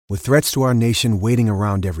With threats to our nation waiting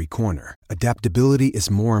around every corner, adaptability is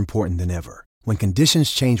more important than ever. When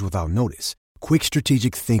conditions change without notice, quick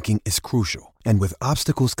strategic thinking is crucial. And with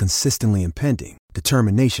obstacles consistently impending,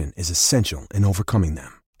 determination is essential in overcoming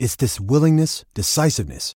them. It's this willingness,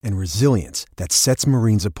 decisiveness, and resilience that sets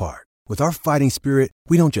Marines apart. With our fighting spirit,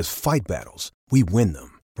 we don't just fight battles, we win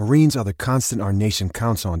them. Marines are the constant our nation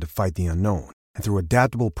counts on to fight the unknown. And through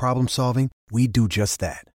adaptable problem solving, we do just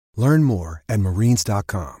that. Learn more at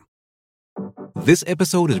marines.com. This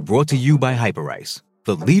episode is brought to you by Hyperice,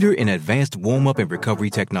 the leader in advanced warm-up and recovery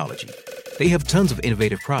technology. They have tons of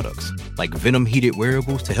innovative products, like Venom heated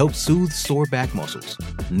wearables to help soothe sore back muscles,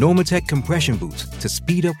 Normatec compression boots to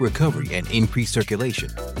speed up recovery and increase circulation,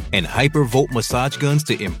 and Hypervolt massage guns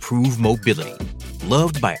to improve mobility.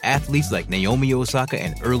 Loved by athletes like Naomi Osaka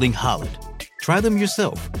and Erling Haaland. Try them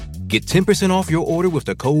yourself. Get 10% off your order with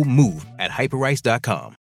the code MOVE at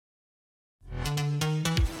hyperice.com.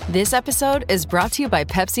 This episode is brought to you by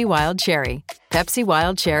Pepsi Wild Cherry. Pepsi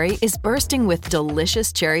Wild Cherry is bursting with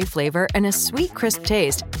delicious cherry flavor and a sweet, crisp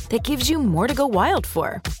taste that gives you more to go wild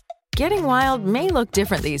for. Getting wild may look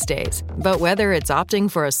different these days, but whether it's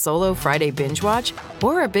opting for a solo Friday binge watch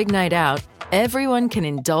or a big night out, everyone can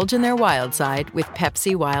indulge in their wild side with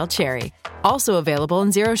Pepsi Wild Cherry. Also available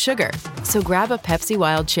in Zero Sugar. So grab a Pepsi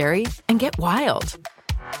Wild Cherry and get wild.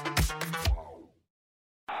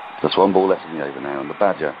 Just one ball left in the over now, and the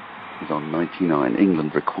Badger is on 99.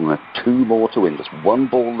 England require 2 more to win. Just one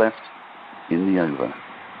ball left in the over.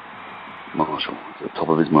 Marshall at the top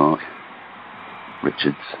of his mark.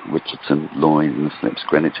 Richardson, Lloyd in the slips.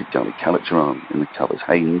 Greenwich at gully. Calitcharan in the covers.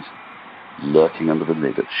 Haynes lurking under the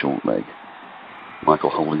lid at short leg.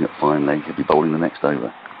 Michael Holding at fine leg. He'll be bowling the next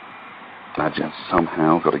over. Badger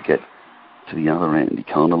somehow got to get to the other end. He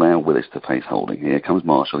can't allow Willis to face Holding. Here comes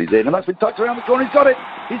Marshall. He's in, and that's been tucked around the corner. He's got it.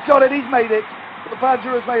 He's got it. He's made it. The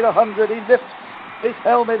Badger has made 100. He lifts his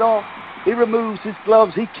helmet off. He removes his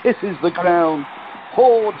gloves. He kisses the ground.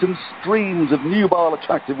 Hordes and streams of nubile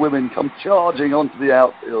attractive women come charging onto the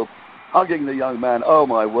outfield, hugging the young man. Oh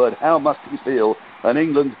my word, how must he feel? And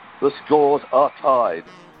England, the scores are tied.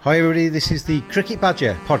 Hi everybody, this is the Cricket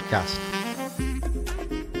Badger podcast.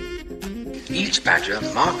 Each badger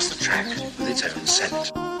marks the track with its own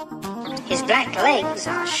scent. His black legs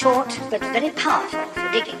are short but very powerful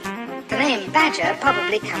for digging. The name badger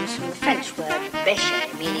probably comes from the French word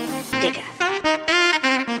bêcher, meaning digger.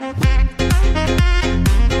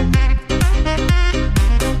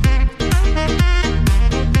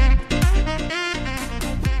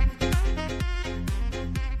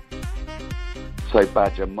 So,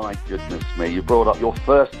 Badger, my goodness me, you brought up your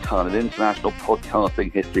first ton in international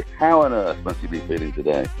podcasting history. How on earth must you be feeling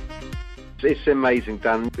today? It's amazing,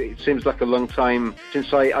 Dan. It seems like a long time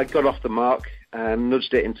since I got off the mark and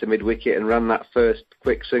nudged it into mid-wicket and ran that first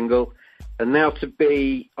quick single. And now to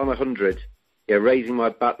be on 100, raising my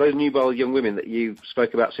bat. Those nubile young women that you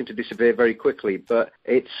spoke about seem to disappear very quickly, but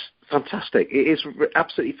it's fantastic. It is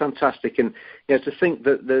absolutely fantastic. And to think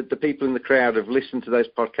that the people in the crowd have listened to those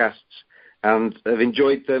podcasts and have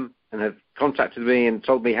enjoyed them and have contacted me and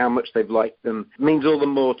told me how much they've liked them means all the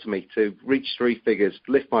more to me to reach 3 figures,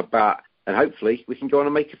 lift my bat, and hopefully we can go on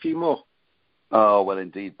and make a few more. Oh, well,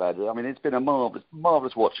 indeed, Badger. I mean, it's been a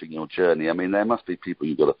marvellous watching your journey. I mean, there must be people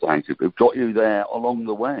you've got to thank who've got you there along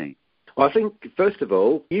the way. Well, I think, first of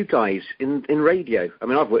all, you guys in radio. I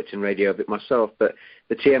mean, I've worked in radio a bit myself, but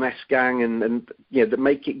the TMS gang and that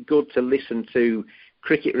make it good to listen to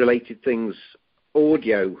cricket-related things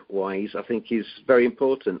audio-wise, I think is very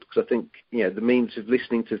important, because I think the means of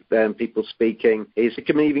listening to people speaking is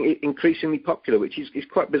becoming increasingly popular, which is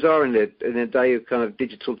quite bizarre in a day of kind of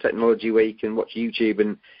digital technology where you can watch YouTube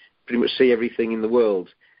and pretty much see everything in the world.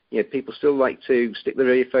 People still like to stick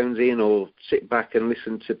their earphones in or sit back and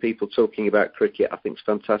listen to people talking about cricket. I think it's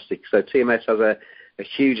fantastic. So TMS has a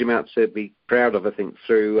huge amount to be proud of, I think,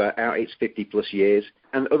 throughout its 50-plus years.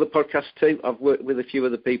 And other podcasts too. I've worked with a few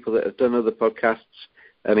other people that have done other podcasts,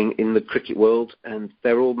 in the cricket world, and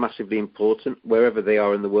they're all massively important wherever they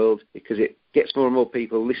are in the world, because it gets more and more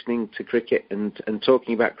people listening to cricket and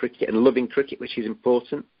talking about cricket and loving cricket, which is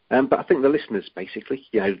important. But I think the listeners, basically,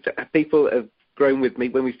 people have grown with me.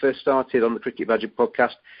 When we first started on the Cricket Badger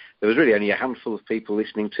podcast, there was really only a handful of people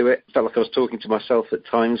listening to it. It felt like I was talking to myself at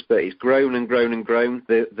times, but it's grown and grown and grown.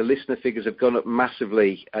 The listener figures have gone up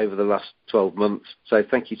massively over the last 12 months. So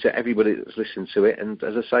thank you to everybody that's listened to it. And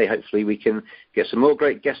as I say, hopefully we can get some more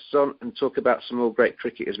great guests on and talk about some more great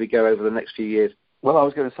cricket as we go over the next few years. Well, I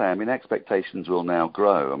was going to say, expectations will now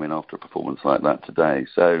grow, after a performance like that today.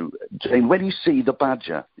 So, Jane, where do you see the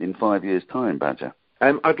Badger in 5 years' time, Badger?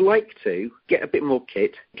 I'd like to get a bit more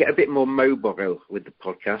kit, get a bit more mobile with the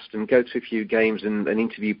podcast and go to a few games and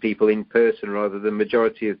interview people in person rather than the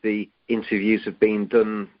majority of the interviews have been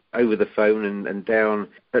done over the phone and down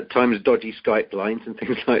at times dodgy Skype lines and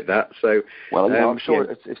things like that. So, well, I'm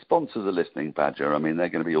sure if sponsors are listening, Badger, I mean, they're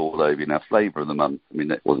going to be all over you now. Flavour of the month. I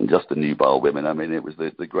mean, it wasn't just the Nubile women. I mean, it was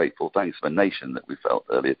the grateful thanks of a nation that we felt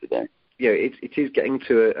earlier today. Yeah, it is getting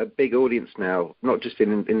to a big audience now, not just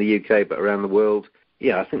in the UK but around the world.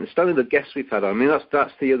 Yeah, I think the standard of guests we've had on, I mean,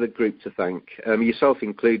 that's the other group to thank, yourself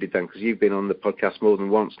included, Dan, because you've been on the podcast more than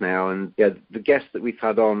once now. And yeah, the guests that we've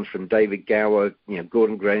had on, from David Gower,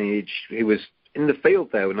 Gordon Greenidge, who was in the field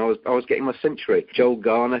there when I was getting my century, Joel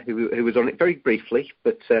Garner, who was on it very briefly,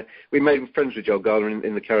 but we made friends with Joel Garner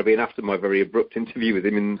in the Caribbean after my very abrupt interview with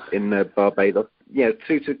him in Barbados. Yeah,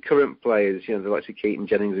 through to current players, the likes of Keaton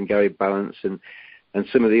Jennings and Gary Balance and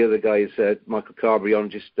some of the other guys, Michael Carberry on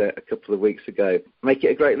just a couple of weeks ago. Make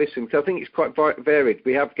it a great listen, because I think it's quite varied.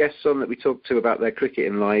 We have guests on that we talk to about their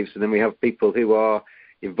cricketing lives, and then we have people who are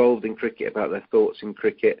involved in cricket about their thoughts in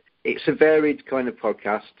cricket. It's a varied kind of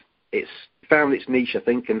podcast. It's found its niche, I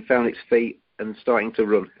think, and found its feet and starting to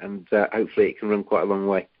run, and hopefully it can run quite a long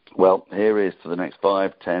way. Well, here is for the next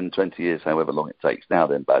 5, 10, 20 years, however long it takes. Now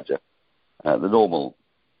then, Badger, the normal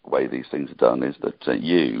way these things are done is that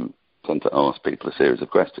you tend to ask people a series of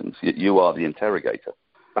questions. You are the interrogator.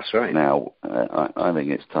 That's right. Now, I think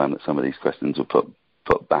it's time that some of these questions were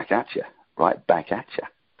put back at you, right back at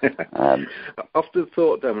you. I often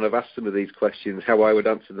thought, Dan, when I've asked some of these questions, how I would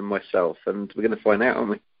answer them myself, and we're going to find out, aren't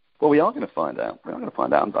we? Well, we are going to find out.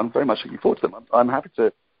 I'm very much looking forward to them. I'm happy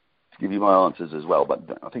to give you my answers as well,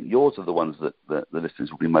 but I think yours are the ones that the listeners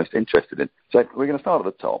will be most interested in. So we're going to start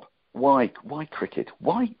at the top. Why cricket?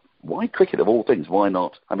 Why cricket of all things? Why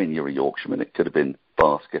not? I mean, you're a Yorkshireman. It could have been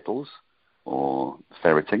bar skittles or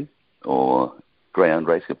ferreting or greyhound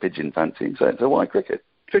racing or pigeon fancying. So why cricket?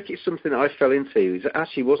 Cricket's something that I fell into. It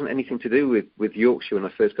actually wasn't anything to do with Yorkshire when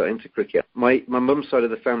I first got into cricket. My mum's side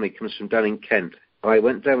of the family comes from down in Kent. I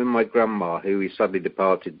went down with my grandma, who is sadly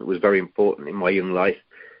departed, but was very important in my young life.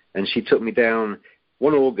 And she took me down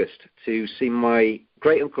one August to see my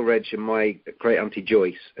great-uncle Reg and my great-auntie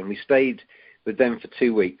Joyce. And we stayed with them for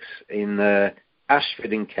 2 weeks in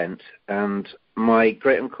Ashford in Kent, and my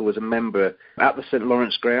great-uncle was a member at the St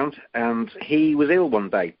Lawrence ground, and he was ill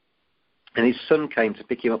one day, and his son came to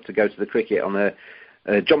pick him up to go to the cricket on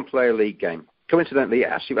a John Player League game. Coincidentally,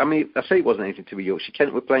 actually, I mean, I say it wasn't anything to do with Yorkshire.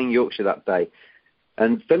 Kent were playing Yorkshire that day,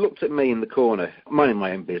 and they looked at me in the corner, minding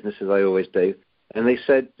my own business, as I always do, and they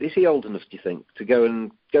said, is he old enough, do you think, to go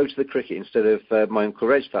to the cricket instead of my Uncle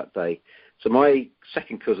Reg that day? So my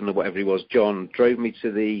second cousin, or whatever he was, John, drove me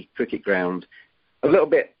to the cricket ground, a little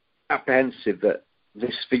bit apprehensive that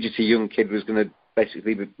this fidgety young kid was going to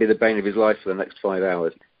basically be the bane of his life for the next 5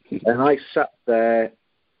 hours. And I sat there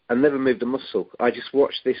and never moved a muscle. I just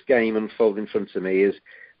watched this game unfold in front of me as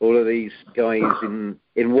all of these guys in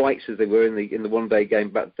whites, as they were in the one-day game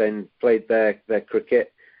back then, played their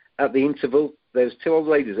cricket. At the interval, there was 2 old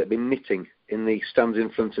ladies that had been knitting in the stands in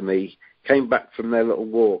front of me, came back from their little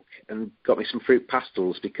walk and got me some fruit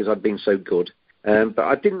pastels because I'd been so good. But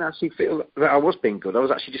I didn't actually feel that I was being good. I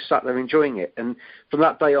was actually just sat there enjoying it. And from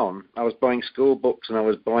that day on, I was buying school books and I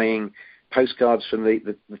was buying postcards from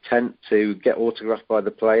the tent to get autographed by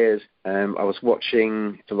the players. I was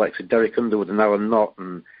watching the likes of Derek Underwood and Alan Knott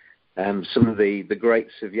and some of the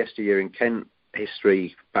greats of yesteryear in Kent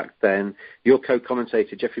history back then. Your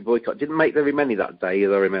co-commentator, Geoffrey Boycott, didn't make very many that day,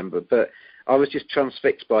 as I remember, but I was just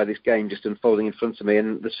transfixed by this game just unfolding in front of me.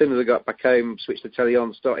 And as soon as I got back home, switched the telly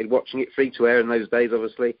on, started watching it free to air in those days,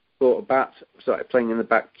 obviously. Bought a bat, started playing in the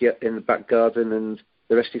back garden, and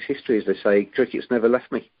the rest is history, as they say. Cricket's never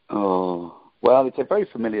left me. Oh, well, it's a very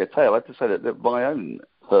familiar tale. I have to say that my own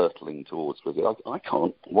hurtling towards cricket, I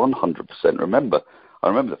can't 100% remember. I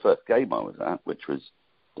remember the first game I was at, which was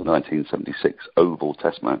the 1976 Oval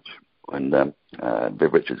Test match, when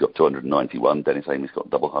Viv Richards got 291, Dennis Amiss got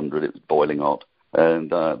double 100. It was boiling hot. And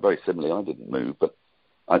very similarly, I didn't move. But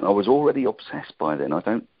I was already obsessed by then. I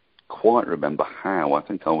don't quite remember how. I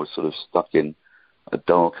think I was sort of stuck in a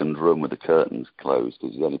darkened room with the curtains closed. It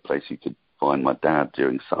was the only place you could find my dad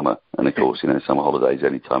during summer. And, of course, summer holidays, the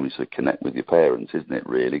only time you sort of connect with your parents, isn't it,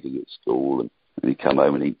 really, because you're at school and you come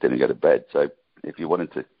home and eat dinner and go to bed. So if you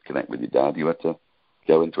wanted to connect with your dad, you had to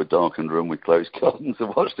go into a darkened room with closed curtains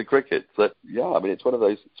and watch the cricket. So, yeah, I mean, it's one of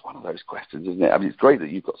those questions, isn't it? I mean, it's great that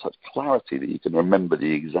you've got such clarity that you can remember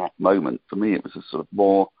the exact moment. For me, it was a sort of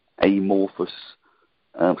more amorphous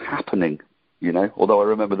happening, although I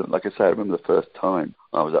remember that, like I say, I remember the first time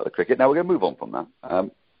I was at the cricket. Now, we're going to move on from that.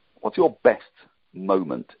 What's your best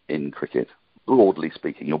moment in cricket? broadly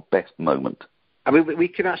speaking, your best moment? I mean, we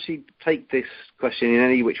can actually take this question in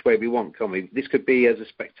any which way we want, can't we? This could be as a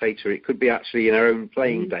spectator. It could be actually in our own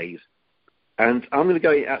playing days. And I'm going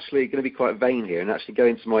to be quite vain here and actually go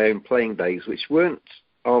into my own playing days, which weren't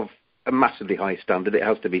of a massively high standard, it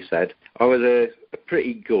has to be said. I was a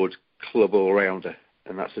pretty good club all-rounder,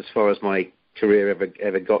 and that's as far as my career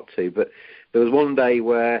ever got to. But there was one day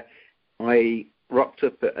where I rocked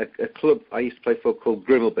up at a club I used to play for called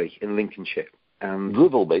Grimmelby in Lincolnshire.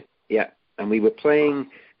 Grimmelby? Yeah. And we were playing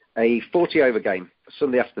a 40-over game,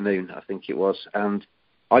 Sunday afternoon, I think it was, and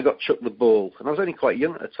I got chucked the ball, and I was only quite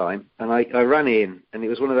young at the time, and I ran in, and it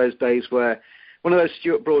was one of those days where, one of those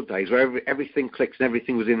Stuart Broad days where everything clicked and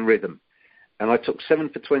everything was in rhythm, and I took 7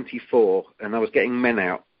 for 24, and I was getting men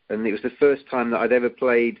out, and it was the first time that I'd ever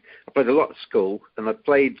played. I played a lot at school, and I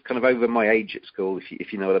played kind of over my age at school,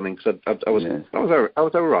 if you know what I mean, because I was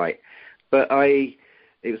all right, but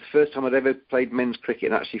it was the first time I'd ever played men's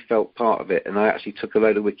cricket and actually felt part of it. And I actually took a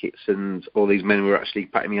load of wickets, and all these men were actually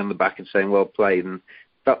patting me on the back and saying, well played. And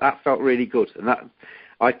that felt really good. And that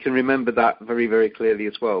I can remember that very, very clearly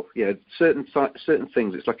as well. You know, certain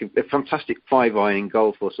things, it's like a fantastic 5-iron in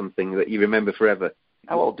golf or something that you remember forever.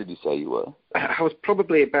 How old did you say you were? I was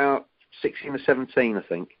probably about 16 or 17, I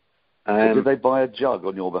think. Did they buy a jug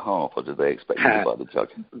on your behalf, or did they expect you to buy the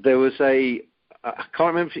jug? There was I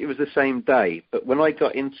can't remember if it was the same day, but when I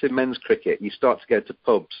got into men's cricket, you start to go to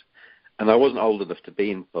pubs, and I wasn't old enough to be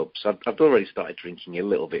in pubs. I'd already started drinking a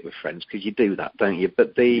little bit with friends, because you do that, don't you?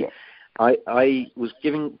 But I was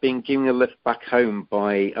being given a lift back home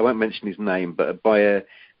by, I won't mention his name, but by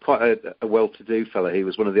quite a well-to-do fella who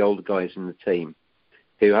was one of the older guys in the team,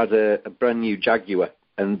 who had a brand new Jaguar,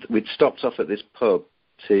 and we'd stopped off at this pub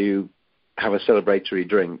to have a celebratory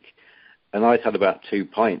drink, and I'd had about 2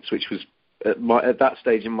 pints, which was at that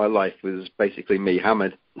stage in my life was basically me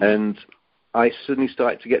hammered, and I suddenly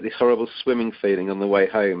started to get this horrible swimming feeling on the way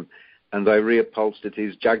home, and I reupholstered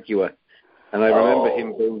his Jaguar, and I remember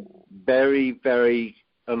him being very, very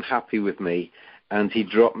unhappy with me, and he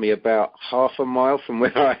dropped me about half a mile from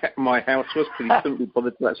where my house was, because he couldn't be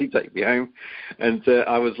bothered to actually take me home, and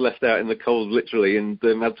I was left out in the cold literally, and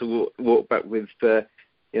had to walk back with the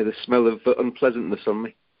smell of unpleasantness on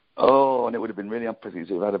me. Oh, and it would have been really unpleasant.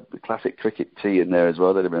 It would have had a classic cricket tea in there as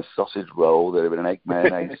well. There'd have been a sausage roll. There'd have been an egg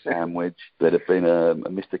mayonnaise sandwich. There'd have been a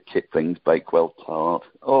Mr. Kipling's Bakewell tart.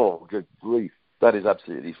 Oh, good grief. That is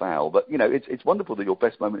absolutely foul. But, you know, it's wonderful that your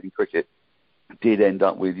best moment in cricket did end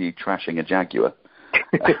up with you trashing a Jaguar.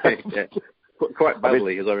 Yeah. Quite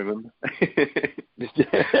badly, as I remember.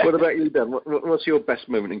 What about you, Dan? What's your best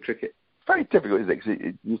moment in cricket? Very difficult, isn't it? 'Cause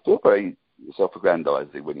you feel very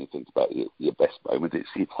self-aggrandising when you think about your best moment.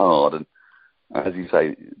 It's hard, and as you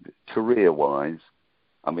say, career-wise,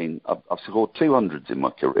 I mean, I've scored 200s in my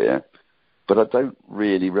career, but I don't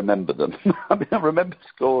really remember them. I mean, I remember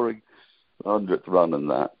scoring 100th run and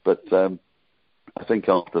that, but I think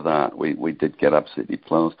after that we did get absolutely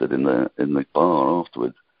plastered in the bar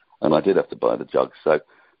afterwards, and I did have to buy the jug. So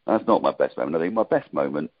that's not my best moment. I think my best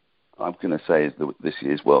moment, I'm going to say, is this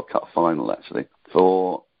year's World Cup final, actually,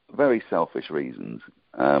 for very selfish reasons.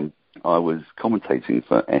 I was commentating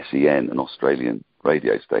for SEN, an Australian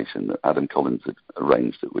radio station that Adam Collins had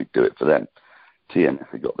arranged that we'd do it for them. TMF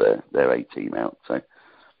had got their A team out, so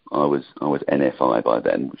I was NFI by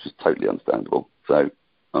then, which is totally understandable. So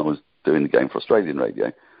I was doing the game for Australian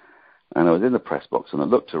radio, and I was in the press box, and I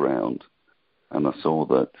looked around, and I saw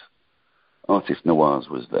that Atif Nawaz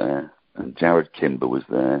was there, and Jared Kimber was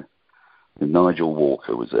there, and Nigel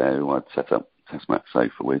Walker was there, who I'd set up Test Match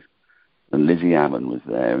Sofa with, and Lizzie Ammon was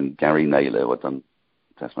there, and Gary Naylor, who I'd done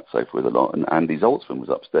Test Match Sofa with a lot, and Andy Zoltzman was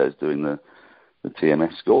upstairs doing the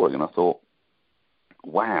TMS scoring, and I thought,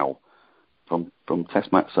 wow, from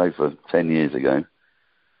Test Match Sofa 10 years ago,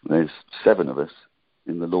 there's 7 of us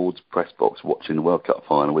in the Lord's press box watching the World Cup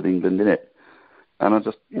final with England in it, and I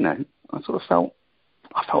just, I felt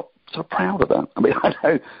sort of proud of that. I mean, I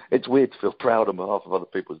know it's weird to feel proud on behalf of other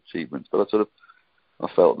people's achievements, but I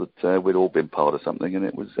felt that we'd all been part of something, and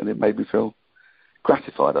it made me feel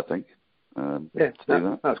gratified, I think.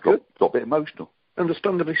 That's good. Got a bit emotional.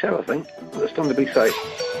 Understandably so, I think. Understandably so.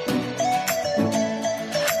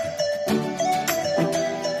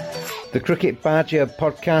 The Cricket Badger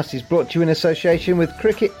podcast is brought to you in association with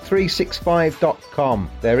Cricket365.com.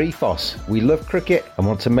 Their ethos: we love cricket and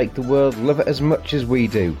want to make the world love it as much as we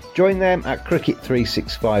do. Join them at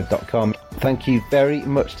Cricket365.com. Thank you very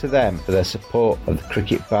much to them for their support of the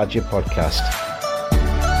Cricket Badger podcast.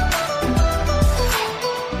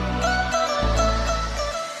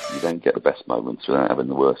 You don't get the best moments without having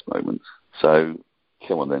the worst moments. So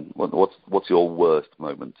Come on then. What's your worst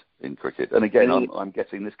moment in cricket? And again, I'm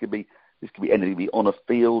guessing this could be anything. It can be on a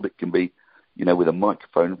field. It can be, with a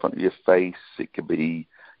microphone in front of your face. It could be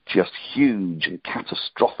just huge and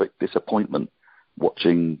catastrophic disappointment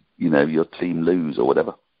watching, your team lose or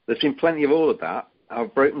whatever. There's been plenty of all of that.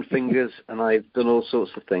 I've broken fingers and I've done all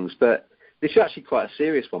sorts of things. But this is actually quite a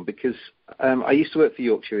serious one because I used to work for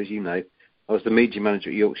Yorkshire, as you know. I was the media manager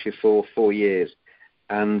at Yorkshire for 4 years.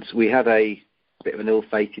 And we had a bit of an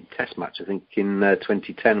ill-fated test match, I think, in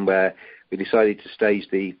 2010, where we decided to stage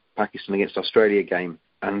the Pakistan against Australia game.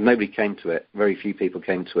 And nobody came to it. Very few people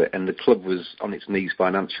came to it. And the club was on its knees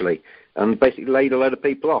financially and basically laid a load of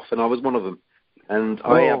people off. And I was one of them. And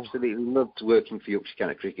I absolutely loved working for Yorkshire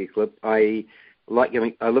County Cricket Club. I love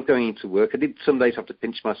going into work. I did some days have to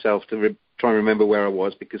pinch myself to try and remember where I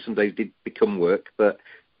was because some days did become work. But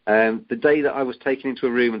the day that I was taken into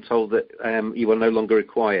a room and told that you are no longer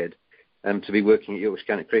required to be working at Yorkshire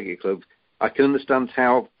County Cricket Club, I can understand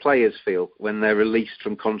how players feel when they're released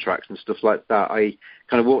from contracts and stuff like that. I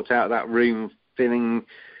kind of walked out of that room feeling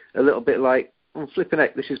a little bit like, flipping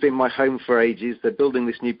heck, this has been my home for ages. They're building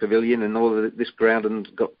this new pavilion and all of this ground and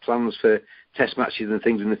got plans for test matches and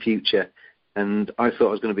things in the future. And I thought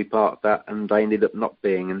I was going to be part of that, and I ended up not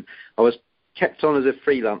being. And I was kept on as a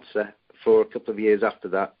freelancer for a couple of years after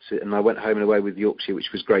that, and I went home and away with Yorkshire,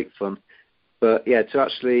 which was great fun. But yeah, to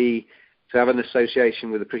have an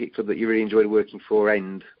association with a cricket club that you really enjoyed working for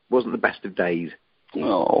wasn't the best of days.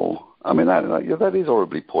 No, I mean that is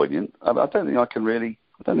horribly poignant. I don't think I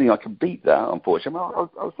can beat that, unfortunately.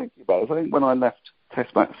 I was thinking about it. I think when I left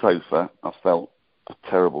Test Match Sofa, I felt a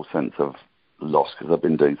terrible sense of loss because I've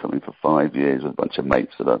been doing something for 5 years with a bunch of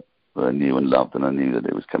mates that I knew and loved, and I knew that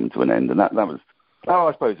it was coming to an end. And that was,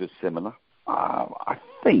 I suppose, it was similar. I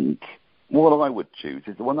think what I would choose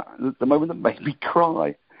is the moment that made me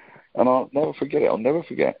cry, and I'll never forget it. I'll never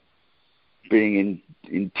forget being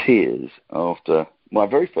in tears after my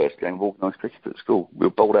very first game of organised cricket at school. We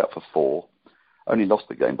were bowled out for 4. Only lost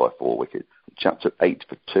the game by 4 wickets. The chap took 8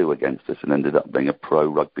 for 2 against us and ended up being a pro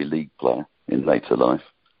rugby league player in later life.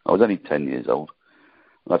 I was only 10 years old.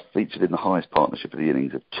 I featured in the highest partnership of the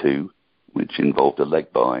innings of 2, which involved a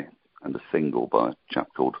leg bye and a single by a chap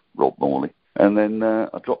called Rob Morley. And then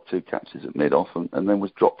I dropped 2 catches at mid-off and then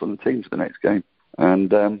was dropped from the team for the next game.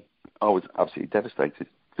 And I was absolutely devastated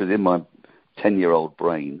because in my 10-year-old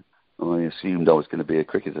brain, I assumed I was going to be a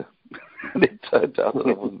cricketer. And it turned out that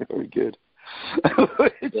I wasn't very good.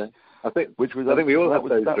 I think we all have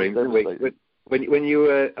those dreams, don't we? When you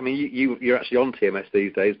were, you're actually on TMS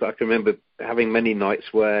these days, but I can remember having many nights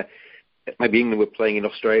where maybe England were playing in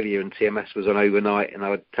Australia and TMS was on overnight, and I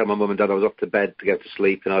would tell my mum and dad I was off to bed to go to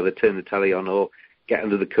sleep and either turn the telly on or get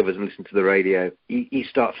under the covers and listen to the radio. You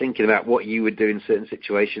start thinking about what you would do in certain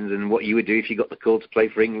situations and what you would do if you got the call to play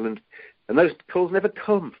for England. And those calls never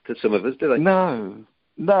come to some of us, do they? No,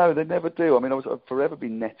 they never do. I've forever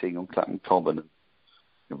been netting on Clapham Common.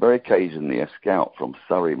 Very occasionally a scout from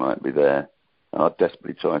Surrey might be there. And I'd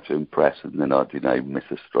desperately try to impress, and then I'd, miss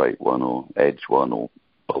a straight one or edge one or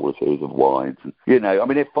bowl a series of wides. And,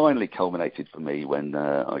 it finally culminated for me when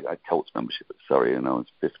I had Colts membership at Surrey and I was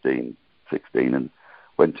 15, 16 and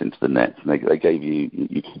went into the nets. And they gave you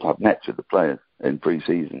could have nets with the players in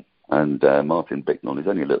pre-season. And Martin Bicknell, who's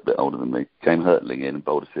only a little bit older than me, came hurtling in and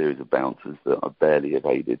bowled a series of bouncers that I barely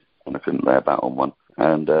evaded, and I couldn't lay a bat on one.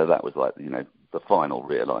 And that was like, the final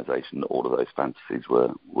realisation that all of those fantasies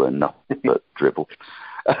were nothing but dribble.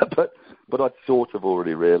 But I'd sort of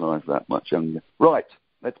already realised that much younger. Right,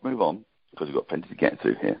 let's move on, because we've got plenty to get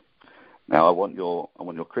through here. Now, I want your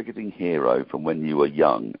cricketing hero from when you were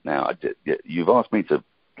young. Now, you've asked me to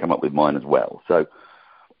come up with mine as well, so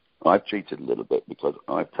I've cheated a little bit because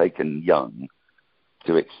I've taken young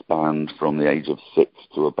to expand from the age of 6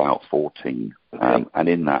 to about 14. Okay. And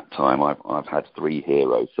in that time, I've had 3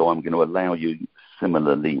 heroes. So I'm going to allow you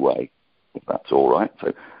similar leeway, if that's all right.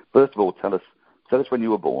 So first of all, tell us when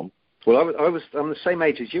you were born. Well, I'm the same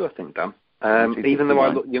age as you, I think, Dan. Even though I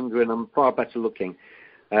look younger and I'm far better looking.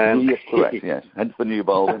 Yes, correct, yes. Hence the new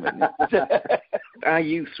bowl image. Our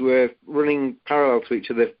youths were running parallel to each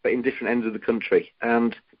other, but in different ends of the country.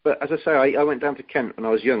 But as I say, I went down to Kent when I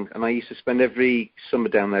was young, and I used to spend every summer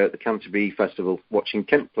down there at the Canterbury Festival watching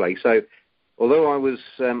Kent play. So although I was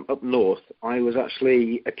up north, I was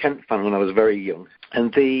actually a Kent fan when I was very young.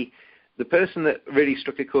 And the person that really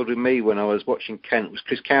struck a chord with me when I was watching Kent was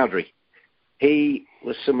Chris Cowdery. He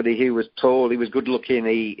was somebody who was tall, he was good-looking,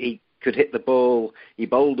 he could hit the ball, he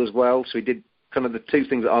bowled as well, so he did kind of the 2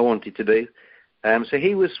 things that I wanted to do. So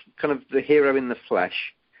he was kind of the hero in the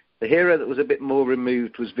flesh. The hero that was a bit more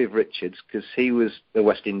removed was Viv Richards, because he was a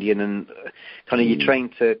West Indian, and kind of you're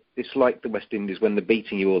trained to dislike the West Indies when they're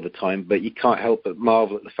beating you all the time, but you can't help but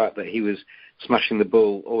marvel at the fact that he was smashing the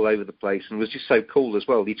ball all over the place and was just so cool as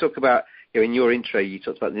well. You talk about, in your intro, you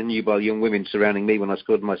talked about the nubile young women surrounding me when I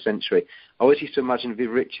scored my century. I always used to imagine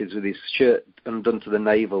Viv Richards with his shirt undone to the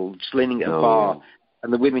navel, just leaning at a bar,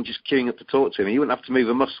 and the women just queuing up to talk to him. He wouldn't have to move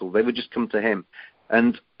a muscle. They would just come to him.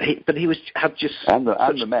 And he had just... And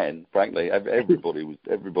the men, frankly, everybody was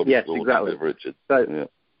yes, exactly. Viv Richards. So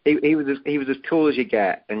he was as cool as you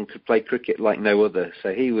get and could play cricket like no other.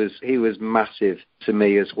 So he was massive to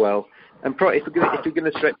me as well. And probably if we're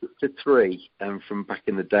going to stretch it to three from back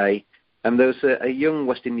in the day, there was a young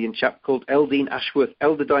West Indian chap called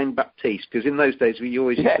Eldine Baptiste, because in those days we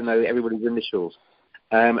always used to know everybody's initials.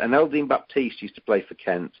 And Eldine Baptiste used to play for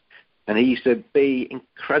Kent. And he used to be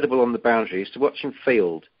incredible on the boundary. I used to watch him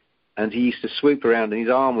field, and he used to swoop around, and his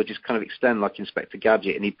arm would just kind of extend like Inspector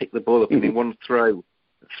Gadget, and he'd pick the ball up and in one throw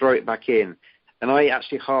it back in. And I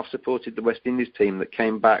actually half supported the West Indies team that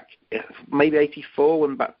came back, maybe 84,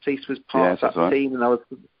 when Baptiste was part of that team, and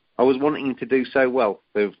I was wanting him to do so well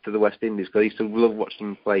for the West Indies, because I used to love watching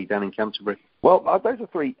him play down in Canterbury. Well, those are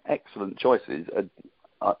three excellent choices.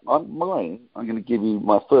 I'm going to give you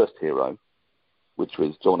my first hero, which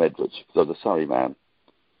was John Edridge, because I was a Surrey man,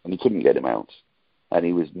 and he couldn't get him out, and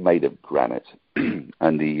he was made of granite,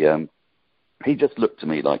 and he just looked to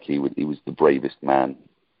me like he was the bravest man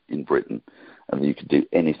in Britain, and you could do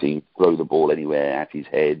anything, throw the ball anywhere at his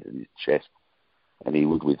head and his chest, and he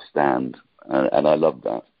would withstand, and I loved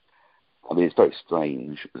that. I mean, it's very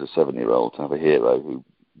strange as a 7-year-old to have a hero who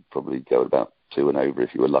probably go about 2 and over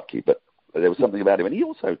if you were lucky, but there was something about him, and he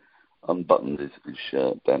also unbuttoned his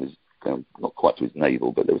shirt down not quite to his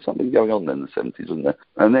navel, but there was something going on then in the 70s, wasn't there?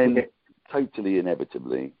 And then, totally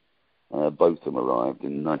inevitably, both of them arrived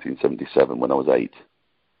in 1977 when I was 8,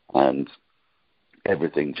 and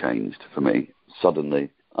everything changed for me. Suddenly,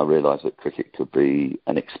 I realised that cricket could be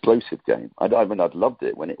an explosive game. I'd loved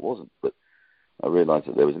it when it wasn't, but I realised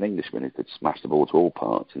that there was an Englishman who could smash the ball to all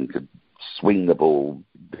parts and could swing the ball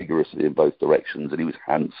vigorously in both directions, and he was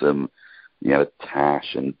handsome, a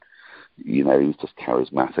tash, and, he was just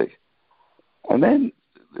charismatic. And then,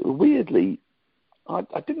 weirdly, I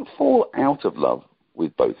didn't fall out of love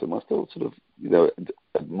with both of them. I still sort of,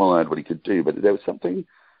 admired what he could do, but there was something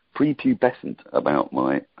prepubescent about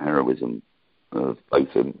my heroism of both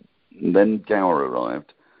of them. And then Gower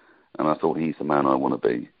arrived, and I thought, he's the man I want to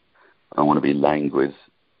be. I want to be languid.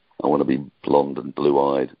 I want to be blonde and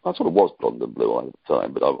blue-eyed. I sort of was blonde and blue-eyed at the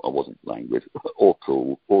time, but I wasn't languid or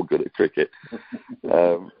cool or good at cricket.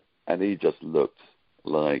 And he just looked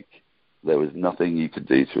like there was nothing you could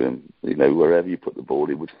do to him. Wherever you put the ball,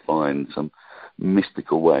 he would find some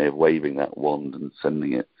mystical way of waving that wand and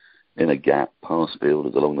sending it in a gap past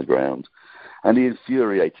fielders along the ground. And he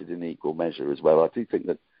infuriated in equal measure as well. I do think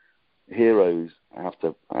that heroes have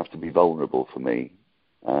to be vulnerable for me.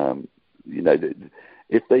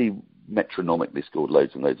 If they metronomically scored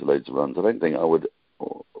loads and loads of runs, I don't think I would,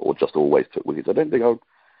 or just always took wickets, I don't think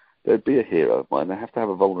there'd be a hero of mine. They have to have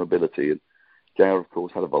a vulnerability, and Gower, of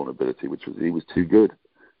course, had a vulnerability, which was he was too good,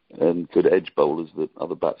 and good edge bowlers that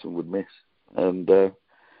other batsmen would miss, and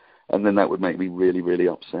then that would make me really, really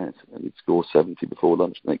upset. And he'd score 70 before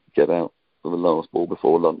lunch, and they'd get out for the last ball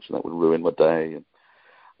before lunch, and that would ruin my day.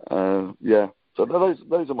 And so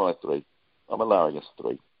those are my three. I'm allowing us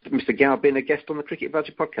three. Mr. Gower been a guest on the Cricket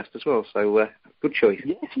Badger podcast as well, so good choice.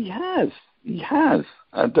 Yes, he has.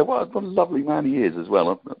 And what a lovely man he is as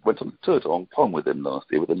well. I went on a tour to Hong Kong with him last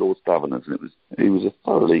year with the Lord Staveners, and he was a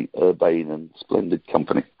thoroughly urbane and splendid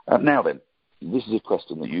company. Now then, this is a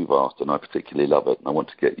question that you've asked, and I particularly love it, and I want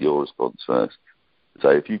to get your response first. So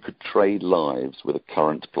if you could trade lives with a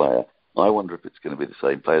current player, I wonder if it's going to be the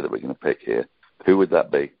same player that we're going to pick here. Who would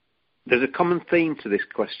that be? There's a common theme to this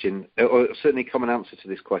question, or certainly a common answer to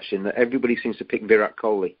this question, that everybody seems to pick Virat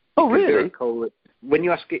Kohli. Oh, really? Virat Kohli, when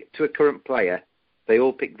you ask it to a current player, they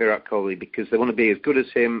all pick Virat Kohli because they want to be as good as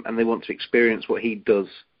him, and they want to experience what he does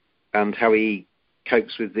and how he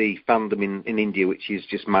copes with the fandom in India, which is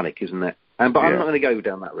just manic, isn't it? But I'm not going to go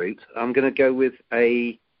down that route. I'm going to go with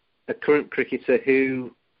a current cricketer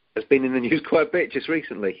who has been in the news quite a bit just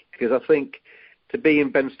recently, because I think to be in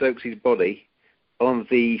Ben Stokes' body on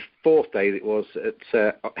the 4th day it was at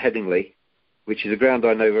Headingley, which is a ground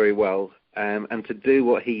I know very well, and to do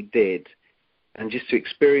what he did, and just to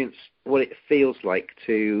experience what it feels like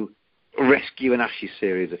to rescue an Ashes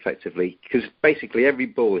series effectively, because basically every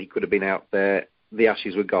ball he could have been out there, the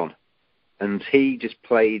Ashes were gone. And he just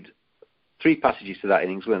played 3 passages to that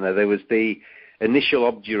innings, weren't there? There was the initial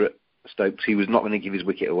obdurate Stokes, he was not going to give his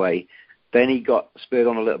wicket away. Then he got spurred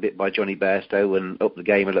on a little bit by Johnny Bairstow and upped the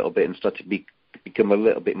game a little bit and started to become a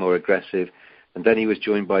little bit more aggressive. And then he was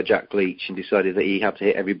joined by Jack Leach and decided that he had to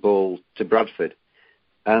hit every ball to Bradford.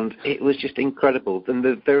 And it was just incredible. And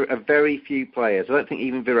there are very few players, I don't think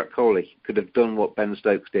even Virat Kohli could have done what Ben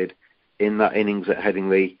Stokes did in that innings at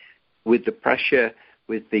Headingley, with the pressure,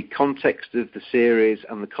 with the context of the series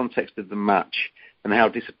and the context of the match, and how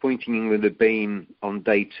disappointing England had been on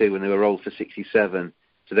day 2 when they were rolled for 67,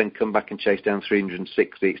 to then come back and chase down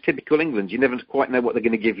 360. It's typical England. You never quite know what they're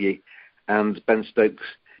going to give you. And Ben Stokes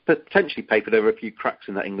potentially papered over a few cracks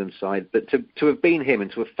in that England side. But to have been him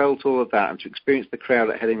and to have felt all of that and to experience the crowd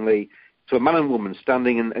at Headingley, to a man and woman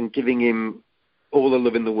standing and giving him all the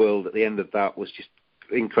love in the world at the end of that was just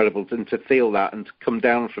incredible. And to feel that and to come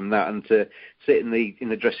down from that and to sit in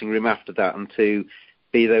the dressing room after that and to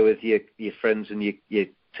be there with your friends and your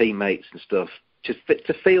teammates and stuff, just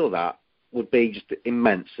to feel that would be just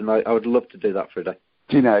immense. And I would love to do that for a day.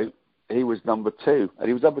 Do you know, he was number 2, and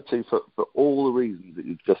he was number 2 for all the reasons that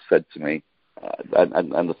you've just said to me.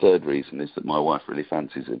 And the third reason is that my wife really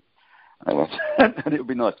fancies him. And it would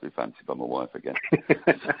be nice to be fancied by my wife again.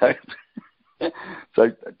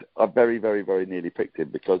 So I very, very, very nearly picked him,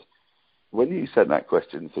 because when you sent that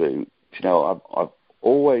question through, you know, I've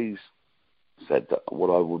always said that what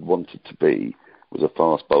I would want it to be was a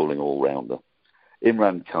fast bowling all-rounder.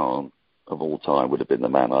 Imran Khan, of all time, would have been the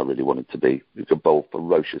man I really wanted to be, who could bowl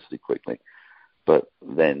ferociously quickly. But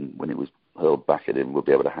then, when it was hurled back at him, we'll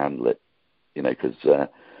be able to handle it, you know, because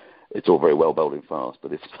it's all very well bowling fast.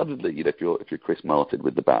 But if suddenly, you know, if you're Chris Martin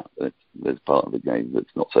with the bat, there's part of the game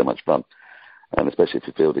that's not so much fun, and especially if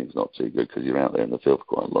your fielding's not too good because you're out there in the field for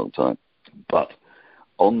quite a long time. But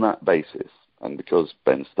on that basis, and because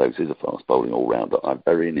Ben Stokes is a fast bowling all-rounder, I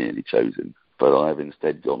very nearly chose him, but I've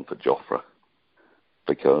instead gone for Jofra,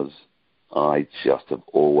 because I just have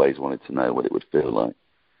always wanted to know what it would feel like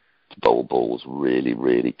to bowl balls really,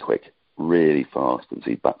 really quick, really fast, and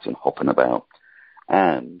see batsmen hopping about,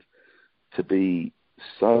 and to be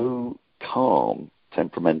so calm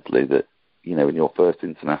temperamentally that, you know, in your first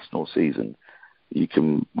international season,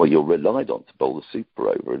 you're relied on to bowl the super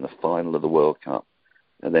over in the final of the World Cup,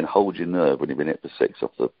 and then hold your nerve when you've been hit for 6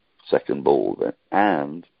 off the second ball.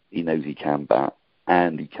 And he knows he can bat,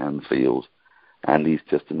 and he can field, and he's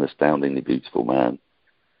just an astoundingly beautiful man.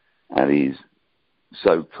 And he's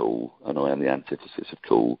so cool, and I am the antithesis of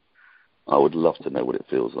cool. I would love to know what it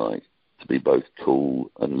feels like to be both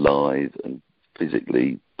cool and lithe and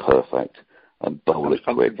physically perfect and bowl it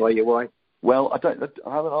quick. By your wife? Well, I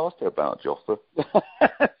haven't asked her about Jofra.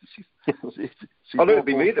 It would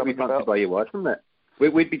be me that would be fancied by your wife, wouldn't it?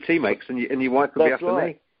 We'd be teammates, and your wife would be after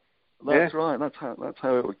me. That's right. That's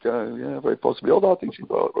how it would go. Yeah, very possibly. Although I think she's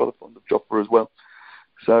rather fond of Jofra as well.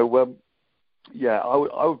 So yeah,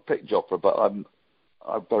 I would pick Jofra, but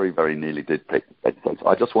I very, very nearly did pick Ben Stokes.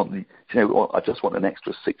 I just want I just want an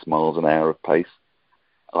extra 6 miles an hour of pace.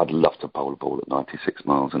 I'd love to bowl a ball at 96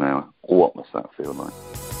 miles an hour. What must that feel like?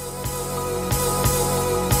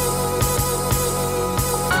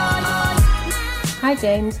 Hi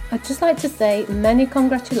James, I'd just like to say many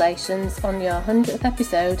congratulations on your 100th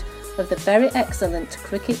episode of the very excellent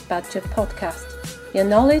Cricket Badger podcast. Your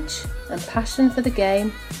knowledge and passion for the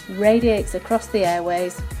game radiates across the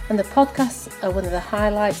airways, and the podcasts are one of the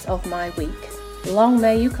highlights of my week. Long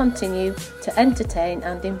may you continue to entertain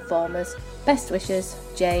and inform us. Best wishes,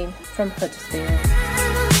 Jane from Huddersfield.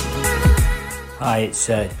 Hi, it's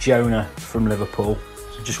Jonah from Liverpool.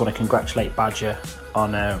 So just want to congratulate Badger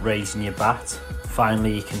on raising your bat.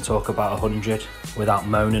 Finally, you can talk about 100 without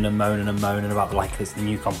moaning about the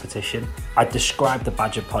new competition. I'd describe the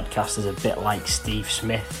Badger podcast as a bit like Steve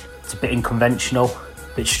Smith. It's a bit unconventional,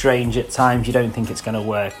 a bit strange at times. You don't think it's going to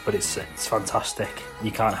work, but it's fantastic.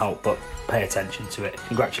 You can't help but pay attention to it.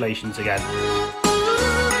 Congratulations again.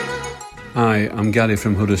 Hi, I'm Gary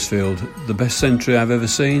from Huddersfield. The best century I've ever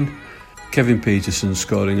seen? Kevin Peterson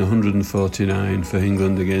scoring 149 for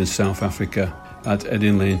England against South Africa at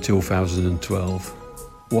Headingley in 2012.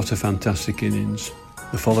 What a fantastic innings.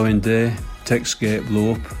 The following day, Texgate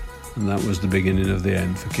blew up, and that was the beginning of the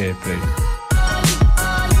end for KP.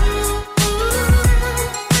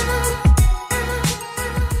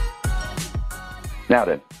 Now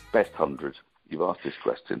then, best 100. You've asked this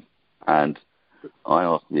question, and I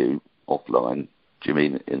asked you offline, do you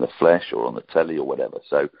mean in the flesh or on the telly or whatever?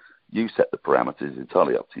 So you set the parameters,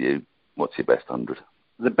 entirely up to you. What's your best 100?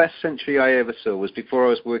 The best century I ever saw was before I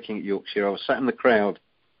was working at Yorkshire. I was sat in the crowd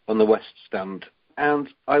on the West Stand, and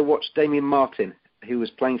I watched Damien Martin, who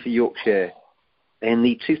was playing for Yorkshire in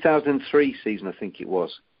the 2003 season, I think it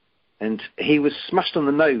was. and he was smashed on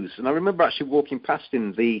the nose. And I remember actually walking past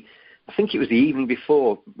him I think it was the evening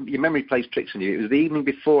before. Your memory plays tricks on you. It was the evening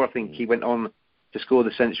before, I think, he went on to score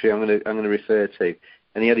the century I'm going to refer to.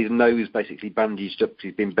 And he had his nose basically bandaged up.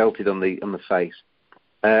 He'd been belted on the face.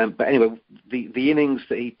 But anyway, the innings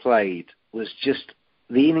that he played was just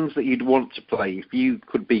the innings that you'd want to play if you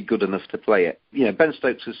could be good enough to play it. You know, Ben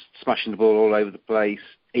Stokes was smashing the ball all over the place.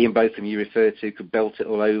 Ian Botham, you referred to, could belt it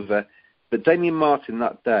all over. But Damien Martyn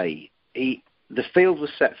that day, the field was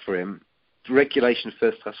set for him, regulation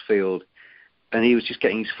first-class field, and he was just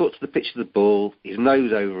getting his foot to the pitch of the ball, his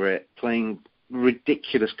nose over it, playing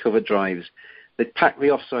ridiculous cover drives. They'd packed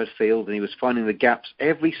the offside field, and he was finding the gaps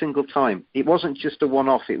every single time. It wasn't just a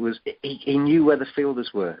one-off. It was he knew where the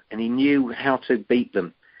fielders were, and he knew how to beat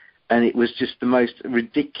them. And it was just the most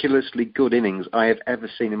ridiculously good innings I have ever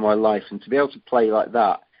seen in my life. And to be able to play like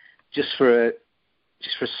that, just for a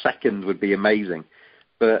second, would be amazing.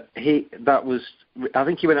 But I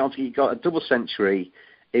think he got a double century.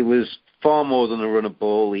 It was far more than a run of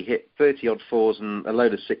ball. He hit 30-odd fours and a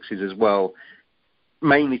load of sixes as well,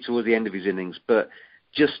 mainly towards the end of his innings. But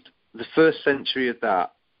just the first century of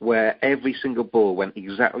that, where every single ball went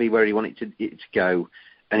exactly where he wanted it to go,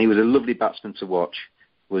 and he was a lovely batsman to watch,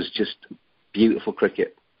 was just beautiful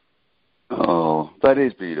cricket. Oh, that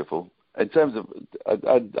is beautiful. In terms of,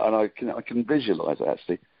 I can visualise it,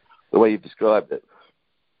 actually, the way you've described it.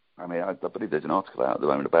 I mean, I believe there's an article out at the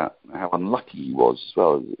moment about how unlucky he was as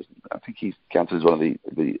well. I think he's counted as one of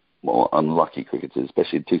the more unlucky cricketers,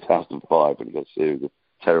 especially in 2005 when he got a series of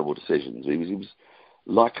terrible decisions. He was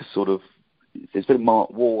like a sort of, there's been a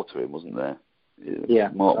Mark Waugh to him, wasn't there? Yeah.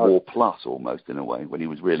 Mark Waugh plus, almost, in a way, when he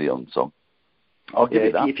was really on song. I'll give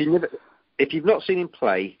you that. If you've not seen him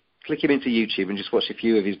play, click him into YouTube and just watch a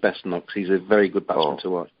few of his best knocks. He's a very good batsman to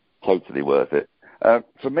watch. Totally worth it.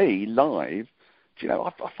 For me, live, you know,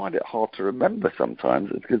 I find it hard to remember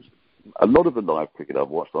sometimes because a lot of the live cricket I've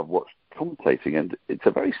watched commentating, and it's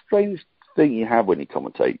a very strange thing you have when you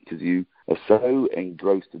commentate because you are so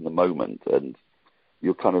engrossed in the moment and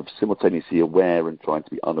you're kind of simultaneously aware and trying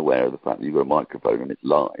to be unaware of the fact that you've got a microphone and it's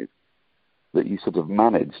live, that you sort of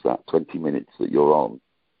manage that 20 minutes that you're on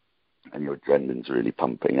and your adrenaline's really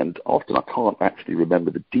pumping. And often I can't actually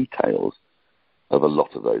remember the details of a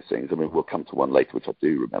lot of those things. I mean, we'll come to one later, which I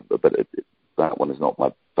do remember, but that one is not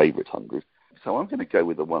my favourite 100. So I'm going to go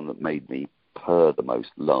with the one that made me purr the most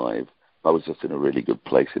live. I was just in a really good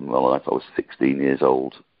place in my life. I was 16 years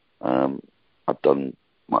old. I'd done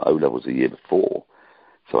my O-levels a year before,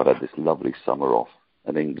 so I'd had this lovely summer off,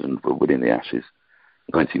 and England were winning the Ashes,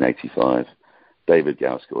 1985. David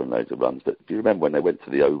Gower scoring loads of runs. But do you remember when they went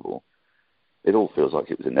to the Oval? It all feels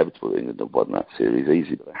like it was inevitable England had won that series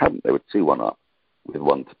easy, but they hadn't. They were 2-1 up with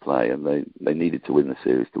one to play, and they needed to win the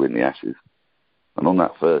series to win the Ashes. And on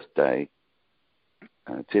that first day,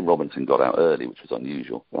 Tim Robinson got out early, which was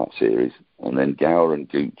unusual for that series, and then Gower and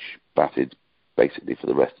Gooch batted basically for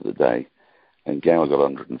the rest of the day, and Gower got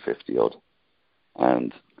 150 odd,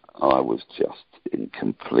 and I was just in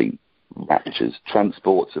complete raptures,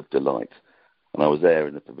 transports of delight. And I was there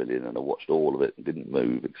in the pavilion and I watched all of it and didn't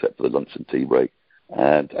move except for the lunch and tea break.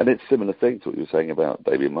 And it's a similar thing to what you were saying about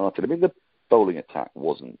Damien Martyn. I mean, the bowling attack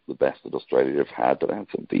wasn't the best that Australia have had, but they had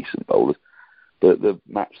some decent bowlers. But the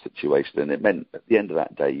match situation, and it meant at the end of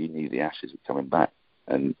that day, you knew the Ashes were coming back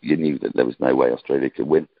and you knew that there was no way Australia could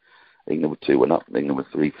win. England were 2-1 up, England were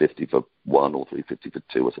 350 for 1 or 350 for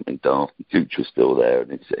 2 or something daft. Gooch was still there,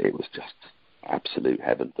 and it was just absolute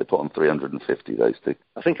heaven. They put on 350, those two.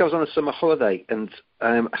 I think I was on a summer holiday and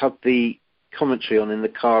had the commentary on in the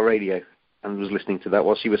car radio and was listening to that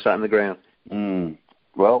whilst you were sat on the ground.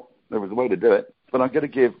 Well, there was a way to do it. But I'm going to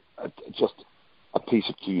give just a piece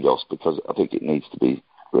of kudos because I think it needs to be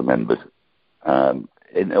remembered.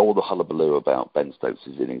 In all the hullabaloo about Ben Stokes'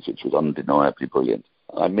 innings, which was undeniably brilliant,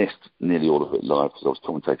 I missed nearly all of it live because I was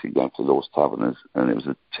commentating going to Lord's Taverners, and it was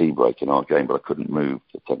a tea break in our game, but I couldn't move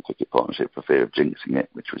the 10 cricket partnership for fear of jinxing it,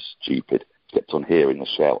 which was stupid. Kept on hearing the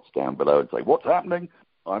shouts down below and say, "What's happening?"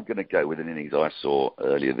 I'm going to go with an innings I saw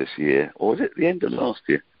earlier this year, or was it the end of last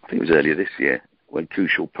year? I think it was earlier this year, when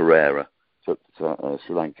Kushal Perera took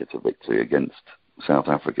Sri Lanka to victory against South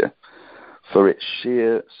Africa. For its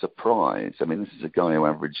sheer surprise, I mean, this is a guy who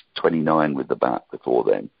averaged 29 with the bat before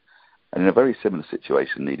then, and in a very similar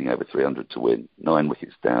situation, needing over 300 to win, 9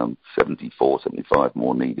 wickets down, 74, 75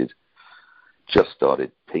 more needed, just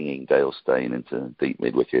started pinging Dale Steyn into deep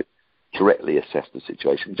mid-wicket, correctly assessed the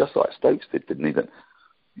situation, just like Stokes did, didn't he? That,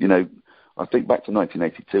 you know, I think back to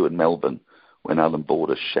 1982 in Melbourne, when Alan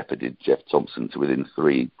Border shepherded Jeff Thompson to within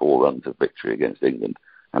 3-4 runs of victory against England,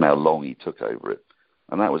 and how long he took over it.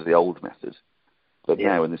 And that was the old method. But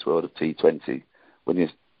now in this world of T20, when you're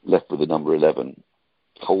left with the number 11,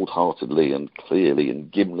 cold-heartedly and clearly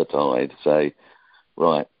and gimlet-eyed say,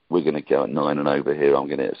 right, we're going to go at 9 and over here. I'm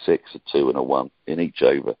going to hit a 6, a 2 and a 1 in each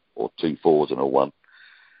over, or 2 4s and a 1.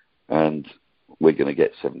 And we're going to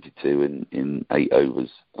get 72 in 8 overs.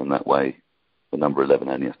 And that way, the number 11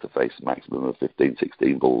 only has to face a maximum of 15,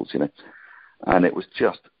 16 balls, you know. And it was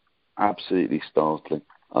just absolutely startling.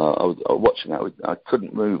 I was watching that. I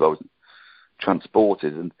couldn't move. I was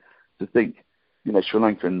transported. And to think, you know, Sri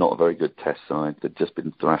Lanka are not a very good test side. They'd just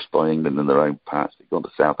been thrashed by England in their own patch. They'd gone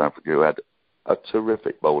to South Africa, who had a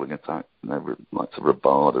terrific bowling attack, you know, like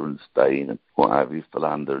Rabada and Steyn and what have you,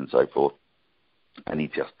 Philander and so forth. And he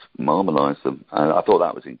just marmalised them. And I thought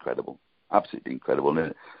that was incredible, absolutely incredible.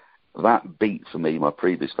 And that beat, for me, my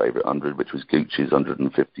previous favourite 100, which was Gooch's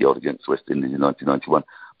 150-odd against West Indies in 1991.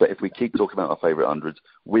 But if we keep talking about our favourite 100s,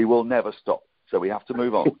 we will never stop. So we have to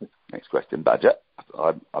move on. Next question, Badger.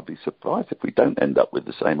 I'd be surprised if we don't end up with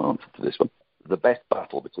the same answer to this one. The best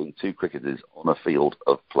battle between two cricketers on a field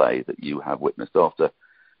of play that you have witnessed after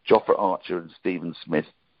Jofra Archer and Stephen Smith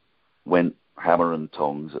went hammer and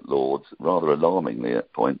tongs at Lords, rather alarmingly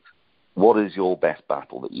at points. What is your best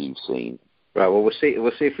battle that you've seen? Right, well, we'll see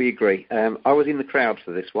if we agree. I was in the crowd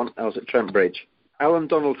for this one. I was at Trent Bridge. Alan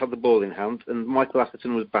Donald had the ball in hand, and Michael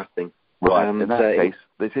Atherton was batting. Right, in that case,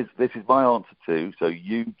 this is my answer too, so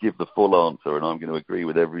you give the full answer, and I'm going to agree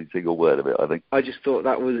with every single word of it, I think. I just thought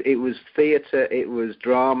it was theatre, it was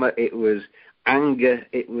drama, it was anger,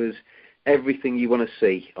 it was everything you want to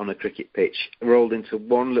see on a cricket pitch, rolled into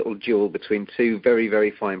one little duel between two very,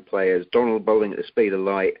 very fine players. Donald bowling at the speed of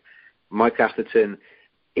light, Mike Atherton,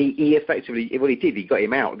 he effectively, well, he did, he got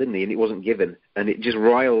him out, didn't he, and it wasn't given, and it just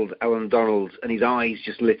riled Alan Donald, and his eyes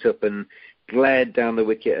just lit up and glared down the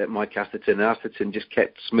wicket at Mike Atherton. Atherton just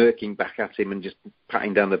kept smirking back at him and just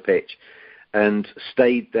patting down the pitch and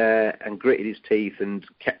stayed there and gritted his teeth and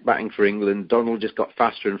kept batting for England. Donald just got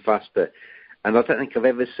faster and faster. And I don't think I've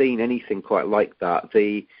ever seen anything quite like that.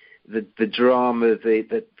 The drama,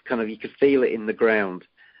 the kind of, you could feel it in the ground.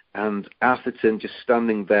 And Atherton just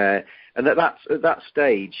standing there. And at that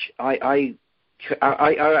stage, I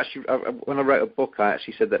actually, when I wrote a book, I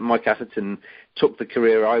actually said that Mike Atherton took the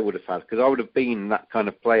career I would have had, because I would have been that kind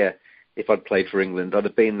of player if I'd played for England. I'd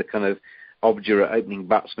have been the kind of obdurate opening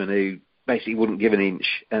batsman who basically wouldn't give an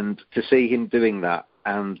inch. And to see him doing that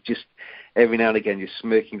and just every now and again just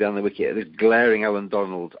smirking down the wicket at this glaring Alan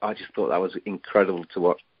Donald, I just thought that was incredible to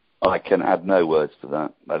watch. I can add no words to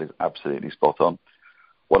that. That is absolutely spot on.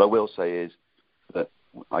 What I will say is that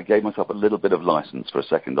I gave myself a little bit of licence for a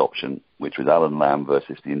second option, which was Alan Lamb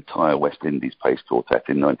versus the entire West Indies pace quartet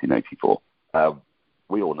in 1984.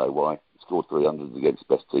 We all know why. Scored 300s against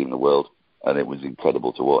the best team in the world, and it was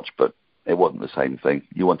incredible to watch, but it wasn't the same thing.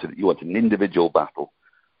 You wanted an individual battle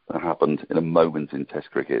that happened in a moment in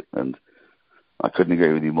Test cricket, and I couldn't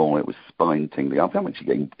agree with you more. It was spine-tingling. I'm actually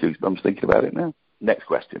getting goosebumps thinking about it now. Next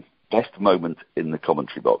question. Best moment in the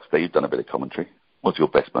commentary box. So you've done a bit of commentary. What's your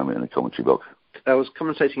best moment in the commentary box? I was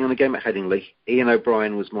commentating on a game at Headingley. Ian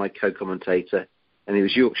O'Brien was my co-commentator, and it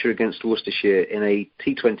was Yorkshire against Worcestershire in a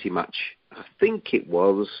T20 match. I think it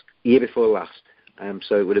was the year before last,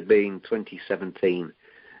 so it would have been 2017.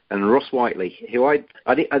 And Ross Whiteley, who it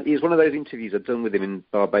was one of those interviews I'd done with him in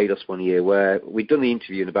Barbados one year, where we'd done the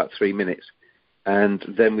interview in about 3 minutes, and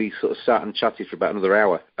then we sort of sat and chatted for about another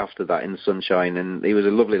hour after that in the sunshine, and he was a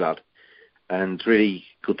lovely lad. And really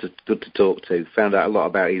good to talk to. Found out a lot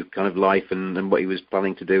about his kind of life and what he was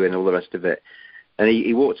planning to do and all the rest of it. And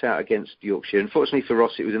he walked out against Yorkshire. Unfortunately for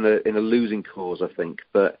Ross, it was in a losing cause, I think.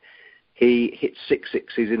 But he hit 6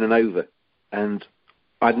 sixes in an over. And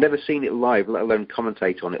I'd never seen it live, let alone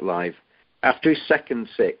commentate on it live. After his second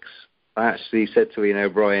 6, I actually said to Ian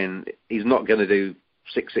O'Brien, he's not going to do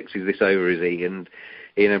 6 sixes this over, is he? And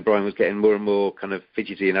Ian O'Brien was getting more and more kind of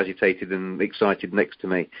fidgety and agitated and excited next to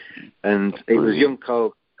me. And it was young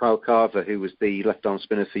Kyle Carver, who was the left-arm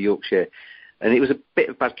spinner for Yorkshire. And it was a bit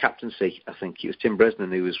of bad captaincy, I think. It was Tim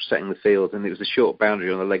Bresnan who was setting the field, and it was a short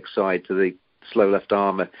boundary on the leg side to the slow left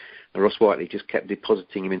armer. And Ross Whiteley just kept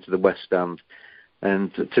depositing him into the west stand.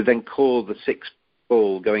 And to then call the 6th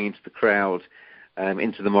ball going into the crowd,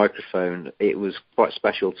 into the microphone, it was quite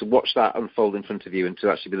special to watch that unfold in front of you and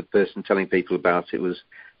to actually be the person telling people about it. Was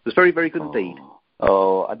very, very good indeed.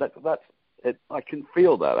 That's it. I can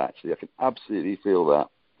feel that, actually. I can absolutely feel that.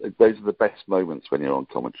 Those are the best moments when you're on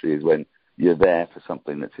commentary, is when you're there for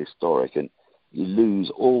something that's historic. And you lose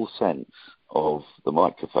all sense of the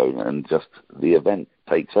microphone, and just the event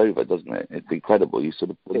takes over, doesn't it? It's incredible. You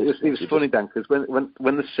sort of. It was funny, Dan, because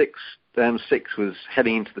when the six was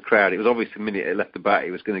heading into the crowd, it was obvious the minute it left the bat,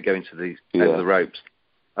 it was going to go into over the ropes.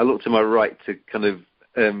 I looked to my right to kind of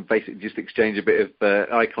basically just exchange a bit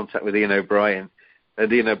of eye contact with Ian O'Brien.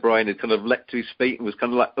 And Ian O'Brien had kind of leapt to his feet and was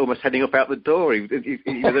kind of like almost heading up out the door. He was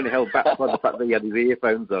only held back by the fact that he had his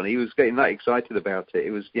earphones on. He was getting that excited about it.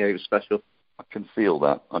 It was, it was special. I can feel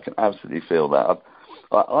that. I can absolutely feel that.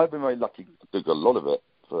 I've been very lucky to do a lot of it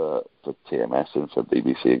for TMS and for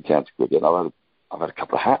BBC and County Cricket. I've had a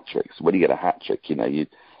couple of hat tricks. When you get a hat trick, the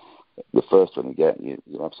first one you get,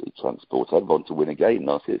 you're absolutely transported. I had one to win a game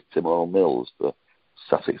last year. It's Tim Earl-Mills for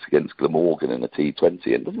Sussex against Glamorgan in a T20, and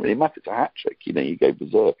it doesn't really matter. It's a hat trick. You go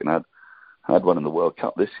berserk. And I had one in the World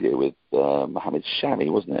Cup this year with Mohammed Shami,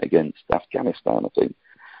 wasn't it, against Afghanistan, I think.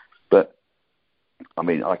 But I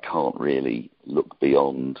mean, I can't really look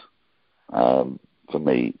beyond, for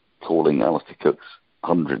me, calling Alistair Cook's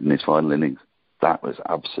 100 in his final innings. That was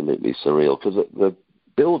absolutely surreal, because the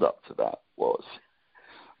build-up to that was,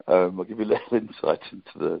 I'll give you a little insight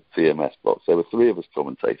into the TMS box. There were three of us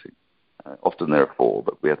commentating. Often there are four,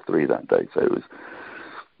 but we had three that day. So it was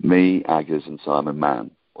me, Aggers, and Simon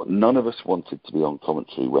Mann. None of us wanted to be on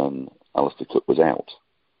commentary when Alistair Cook was out,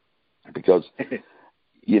 because,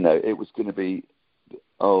 it was going to be,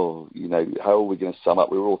 how are we going to sum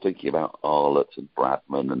up? We were all thinking about Arlott and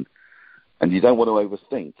Bradman, and you don't want to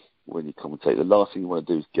overthink when you commentate. The last thing you want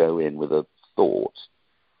to do is go in with a thought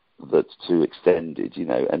that's too extended,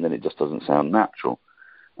 and then it just doesn't sound natural.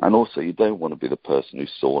 And also, you don't want to be the person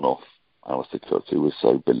who's sawn off Alistair Cook, who was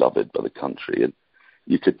so beloved by the country. And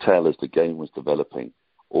you could tell as the game was developing,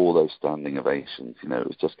 all those standing ovations, it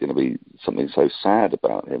was just going to be something so sad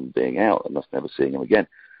about him being out and us never seeing him again.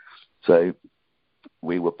 So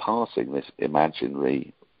we were passing this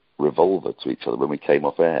imaginary revolver to each other when we came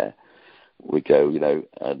off air. We go,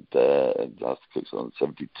 and Alistair Cook's on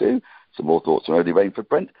 72, some more thoughts on Eddie Rainford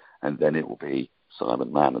Brent, and then it will be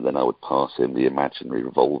Simon Mann, and then I would pass him the imaginary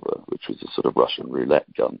revolver, which was a sort of Russian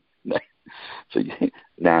roulette gun. So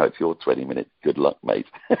now it's your 20-minute good luck, mate.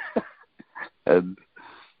 And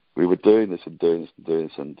we were doing this,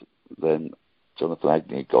 and then Jonathan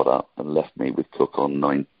Agnew got up and left me with Cook on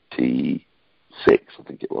 96, I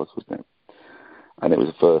think it was, wasn't it? And it was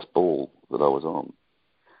the first ball that I was on.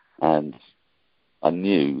 And I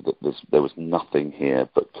knew that there was nothing here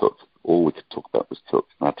but Cook. All we could talk about was Cook,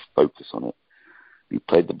 and I had to focus on it. He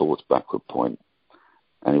played the ball to backward point,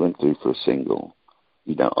 and he went through for a single.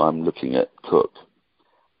 I'm looking at Cook,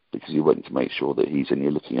 because you want to make sure that he's in.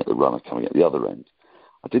 You're looking at the runner coming at the other end.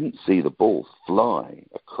 I didn't see the ball fly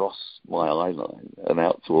across my eye line and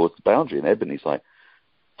out towards the boundary, and Ebony's like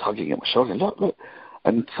tugging at my shoulder. Look.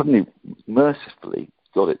 And suddenly, mercifully,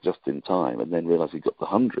 got it just in time, and then realised he got the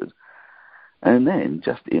 100. And then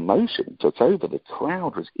just emotion took over. The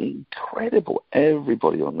crowd was incredible.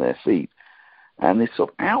 Everybody on their feet. And this sort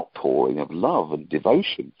of outpouring of love and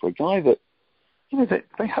devotion for a guy that,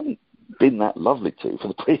 they hadn't been that lovely to for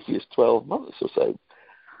the previous 12 months or so.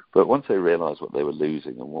 But once they realised what they were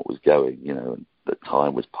losing and what was going, and that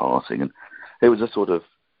time was passing, and it was a sort of,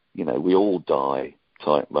 we all die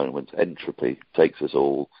type moment. Entropy takes us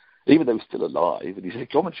all, even though we're still alive, and he's in a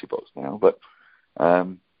commentary box now. But,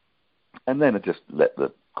 and then I just let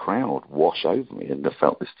the crowd wash over me, and I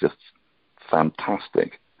felt this just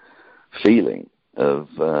fantastic feeling of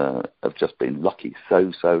just being lucky,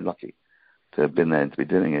 so lucky to have been there and to be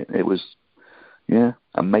doing it. It was,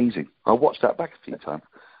 amazing. I watched that back a few times.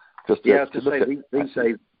 Just to look at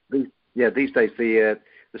these days the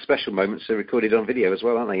special moments are recorded on video as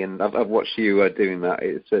well, aren't they? And I've watched you doing that.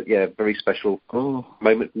 It's a very special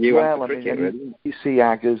moment for you and for cricket, really. You see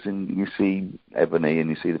Aggers and you see Ebony and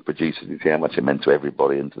you see the producers, you see how much it meant to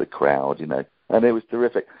everybody and to the crowd, And it was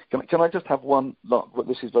terrific. Can I just have one?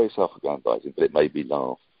 This is very self-aggrandizing, but it made me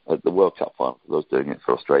laugh. At the World Cup final, I was doing it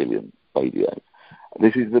for Australian radio.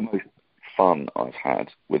 This is the most fun I've had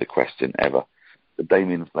with a question ever.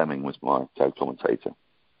 Damien Fleming was my co-commentator,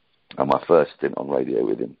 and my first stint on radio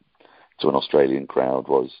with him to an Australian crowd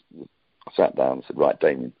was, I sat down and said, right,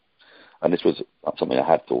 Damien, and this was something I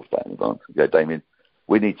had thought about in advance. I go, Damien,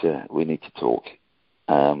 we need to talk.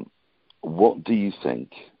 What do you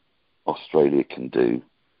think Australia can do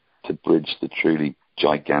to bridge the truly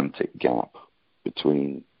gigantic gap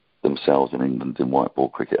between themselves and England in white ball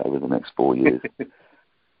cricket over the next 4 years?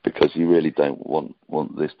 Because you really don't want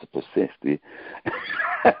this to persist, do you?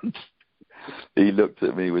 And he looked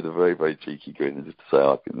at me with a very, very cheeky grin, and just to say,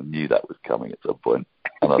 I knew that was coming at some point.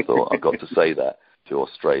 And I thought, I've got to say that to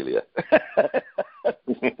Australia.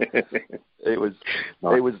 It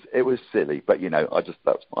was silly, but I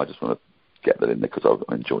just want to get that in there because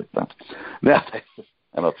I enjoyed that. Now,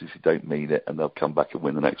 and obviously don't mean it, and they'll come back and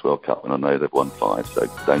win the next World Cup, and I know they've won 5, so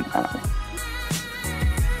don't at me.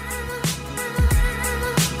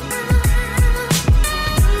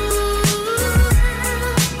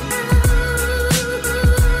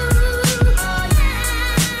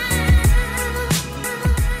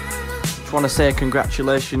 I want to say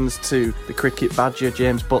congratulations to the Cricket Badger,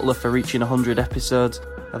 James Butler, for reaching 100 episodes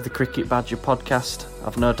of the Cricket Badger podcast.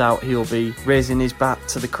 I've no doubt he'll be raising his bat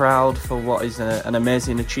to the crowd for what is an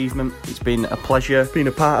amazing achievement. It's been a pleasure being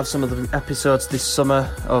a part of some of the episodes this summer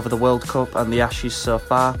over the World Cup and the Ashes so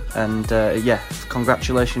far. And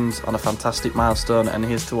congratulations on a fantastic milestone, and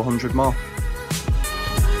here's to 100 more.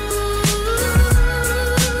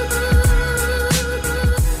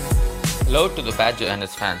 Hello to the Badger and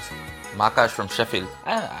his fans. Makash from Sheffield.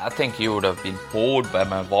 I think you would have been bored by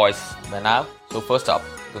my voice by now. So first up,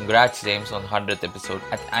 congrats James on 100th episode.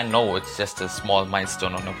 I know it's just a small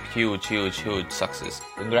milestone on a huge success.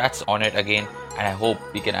 Congrats on it again, and I hope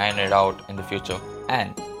we can iron it out in the future.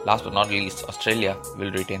 And last but not least, Australia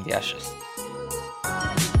will retain the Ashes.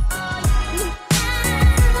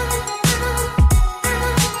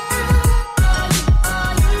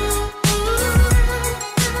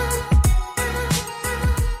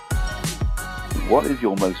 What is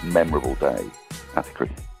your most memorable day at the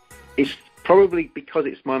cricket? It's probably because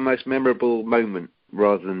it's my most memorable moment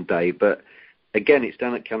rather than day, but again, it's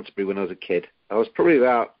down at Canterbury when I was a kid. I was probably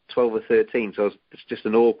about 12 or 13, so I was just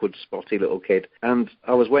an awkward, spotty little kid. And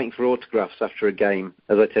I was waiting for autographs after a game,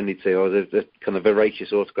 as I tended to. I was a kind of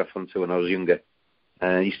voracious autograph hunter when I was younger.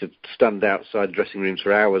 I used to stand outside dressing rooms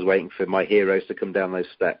for hours waiting for my heroes to come down those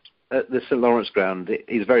steps. At the St Lawrence ground, it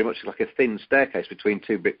is very much like a thin staircase between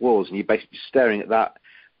two brick walls, and you're basically staring at that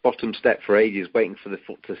bottom step for ages, waiting for the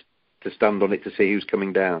foot to stand on it to see who's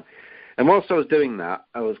coming down. And whilst I was doing that,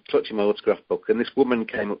 I was clutching my autograph book, and this woman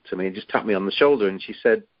came up to me and just tapped me on the shoulder, and she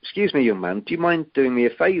said, "Excuse me, young man, do you mind doing me a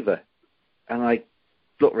favour?" And I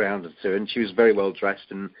looked round at her, and she was very well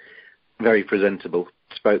dressed and very presentable,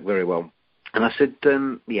 spoke very well. And I said,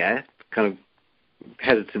 yeah, kind of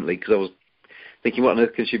hesitantly, because I was thinking, what on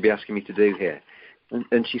earth can she be asking me to do here?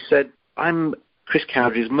 And she said, "I'm Chris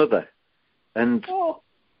Cowdery's mother, and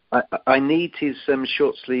I need his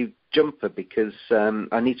short-sleeve jumper because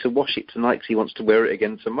I need to wash it tonight because he wants to wear it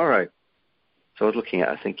again tomorrow." So I was looking at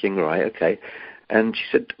her thinking, right, okay. And she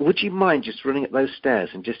said, "Would you mind just running up those stairs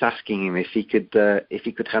and just asking him if he could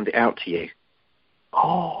hand it out to you?"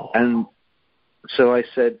 Oh. And so I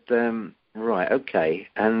said, right, okay.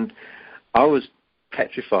 And I was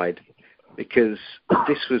petrified, because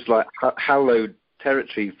this was like hallowed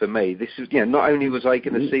territory for me. This is, not only was I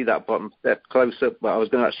going to see that bottom step close up, but I was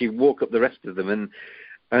going to actually walk up the rest of them.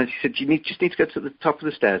 And she said, "You just need to go to the top of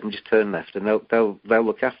the stairs and just turn left, and they'll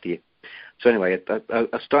look after you." So anyway,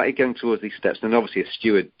 I started going towards these steps, and obviously a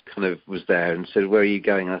steward kind of was there and said, "Where are you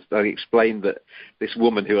going?" And I explained that this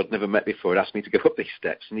woman who I'd never met before had asked me to go up these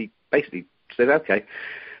steps, and he basically said, "Okay."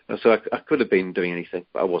 And so I could have been doing anything,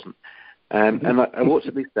 but I wasn't. And I walked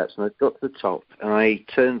up these steps, and I got to the top, and I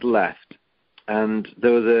turned left, and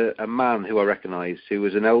there was a man who I recognised, who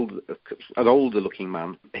was an older-looking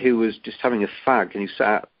man, who was just having a fag, and he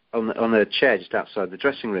sat on a chair just outside the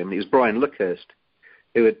dressing room. And it was Brian Luckhurst,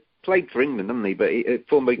 who had played for England, hadn't he? But he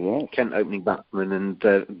former Kent opening batsman, and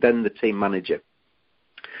then the team manager.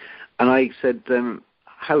 And I said,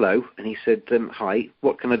 "Hello," and he said, "Hi,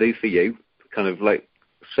 what can I do for you?" Kind of like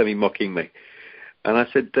semi-mocking me. And I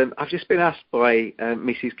said, "I've just been asked by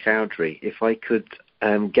Mrs. Cowdery if I could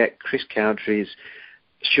get Chris Cowdery's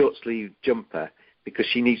short-sleeve jumper because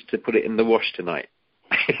she needs to put it in the wash tonight."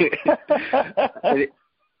 and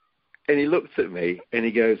he looked at me and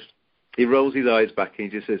he rolls his eyes back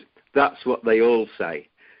and he just says, "That's what they all say."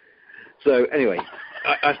 So anyway,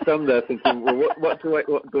 I stand there thinking, well, what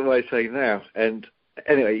do I say now? And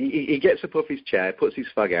anyway, he gets up off his chair, puts his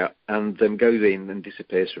fag out, and goes in and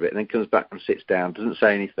disappears for a bit, and then comes back and sits down, doesn't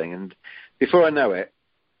say anything. And before I know it,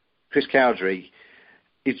 Chris Cowdery,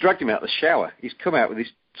 he's dragged him out of the shower. He's come out with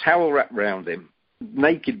his towel wrapped around him,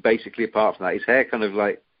 naked basically apart from that, his hair kind of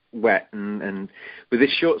like wet, and with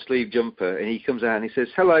this short-sleeve jumper, and he comes out and he says,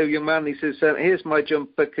 "Hello, young man." He says, "Here's my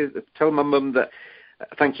jumper, tell my mum that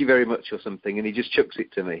thank you very much," or something, and he just chucks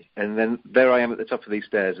it to me. And then there I am at the top of these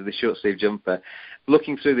stairs with this short-sleeve jumper,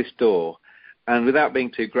 looking through this door, and without being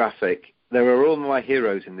too graphic, there are all my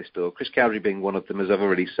heroes in this door, Chris Cowdery being one of them, as I've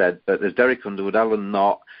already said, but there's Derek Underwood, Alan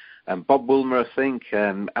Knott, Bob Woolmer, I think,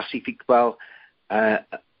 Asif Iqbal,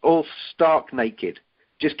 all stark naked,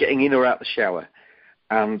 just getting in or out the shower.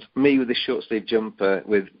 and me with this short-sleeve jumper,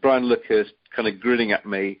 with Brian Luckhurst kind of grinning at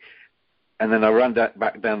me. And then I ran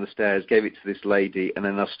back down the stairs, gave it to this lady, and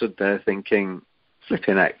then I stood there thinking,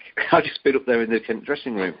 flipping heck. I just stood up there in the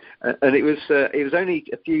dressing room. And it was only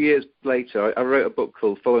a few years later, I wrote a book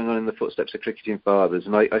called Following On in the Footsteps of Cricketing Fathers,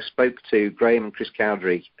 and I spoke to Graham and Chris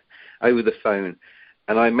Cowdery over the phone,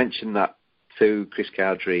 and I mentioned that to Chris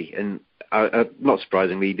Cowdery, and not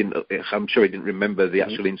surprisingly, I'm sure he didn't remember the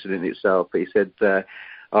actual incident itself, but he said,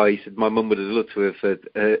 my mum would have loved to have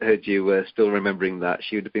heard you still remembering that.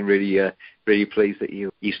 She would have been really pleased that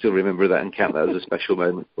you still remember that and count that as a special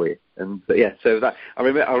moment for you. And so that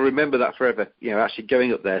I'll remember that forever. Actually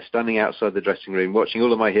going up there, standing outside the dressing room, watching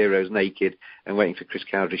all of my heroes naked, and waiting for Chris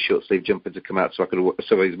Cowdery's short sleeve jumper to come out so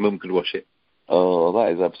his mum could wash it. Oh,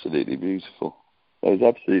 that is absolutely beautiful. That is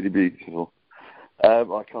absolutely beautiful.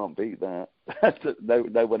 I can't beat that.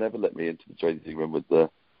 No one ever let me into the changing room with a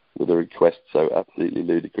request so absolutely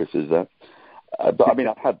ludicrous as that. But I mean,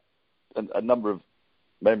 I've had a number of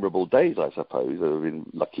memorable days, I suppose. I've been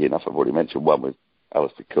lucky enough. I've already mentioned one with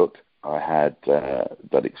Alistair Cook. I had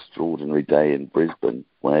that extraordinary day in Brisbane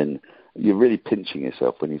when you're really pinching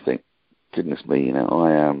yourself when you think, goodness me,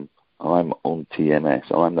 I'm on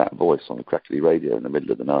TMS. I'm that voice on the crackly radio in the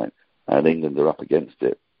middle of the night, and England are up against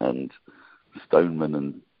it. And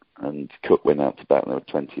Stoneman and Cook went out to bat, and there were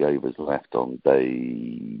 20 overs left on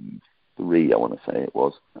day 3, I want to say it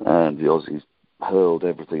was. And the Aussies hurled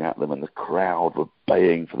everything at them, and the crowd were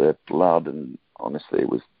baying for their blood. And honestly, it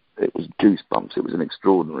was goosebumps. It was an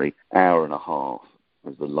extraordinary hour and a half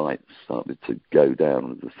as the lights started to go down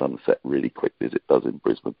and the sun set really quickly as it does in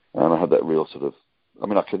Brisbane. And I had that real sort of,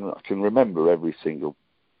 I can remember every single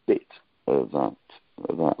bit of that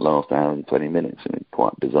last hour and 20 minutes, and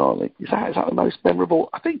quite bizarrely. Is that the most memorable?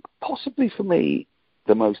 I think possibly for me,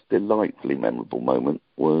 the most delightfully memorable moment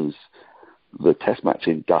was the test match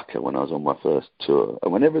in Dhaka when I was on my first tour.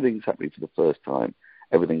 And when everything's happening for the first time,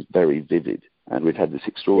 everything's very vivid. And we'd had this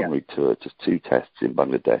extraordinary tour, just 2 tests in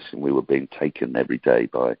Bangladesh, and we were being taken every day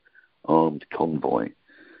by armed convoy.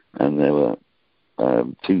 And there were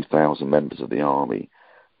 2,000 members of the army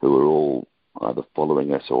who were all either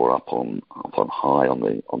following us or up on high on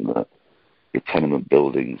the tenement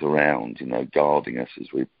buildings around, guarding us as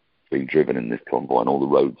we've been driven in this convoy, and all the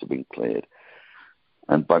roads have been cleared.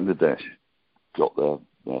 And Bangladesh got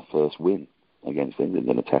their first win against England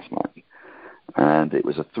in a test match. And it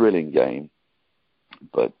was a thrilling game,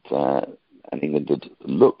 but and England had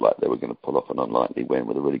looked like they were going to pull off an unlikely win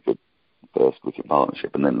with a really good first wicket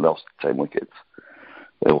partnership, and then lost 10 wickets.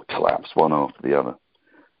 They all collapsed one after the other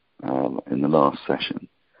in the last session.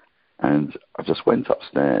 And I just went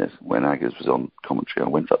upstairs when Aggers was on commentary. I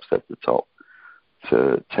went upstairs to the top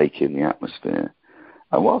to take in the atmosphere.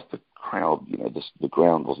 And whilst the crowd, the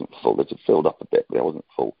ground wasn't full, it had filled up a bit, but it wasn't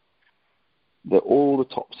full. All the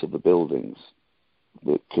tops of the buildings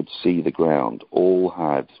that could see the ground all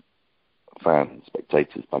had fans,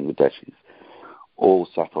 spectators, Bangladeshis, all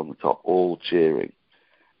sat on the top, all cheering.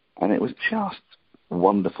 And it was just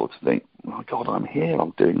wonderful to think, oh my God, I'm here,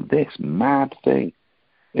 I'm doing this mad thing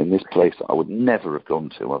in this place that I would never have gone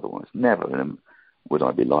to otherwise. Never would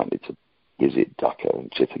I be likely to visit Dhaka and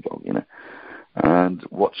Chittagong, And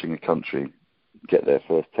watching a country get their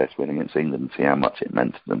first test win against England and see how much it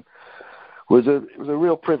meant to them was a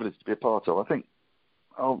real privilege to be a part of. I think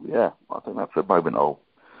that's a moment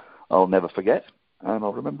I'll never forget, and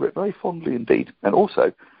I'll remember it very fondly indeed. And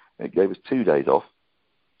also, it gave us 2 days off,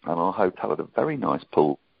 and our hotel had a very nice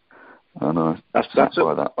pool. And I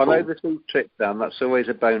know this whole trip, Dan, that's always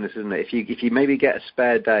a bonus, isn't it? If you maybe get a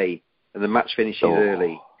spare day and the match finishes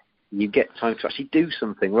early, you get time to actually do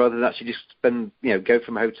something rather than actually just spend, go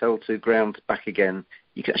from hotel to ground back again.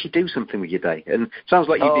 You can actually do something with your day. And it sounds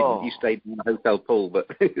like you didn't. You stayed in the hotel pool, but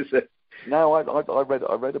no,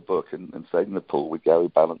 I read a book and stayed in the pool with Gary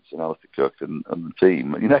Balance and Alistair Cook and the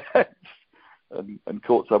team, and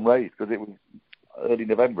caught some rays because it was early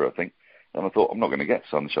November, I think. And I thought, I'm not going to get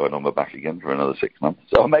sunshine on my back again for another 6 months.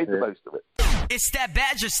 So I made the most of it. It's that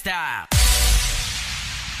Badger style.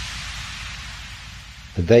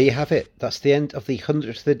 And there you have it. That's the end of the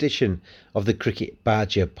 100th edition of the Cricket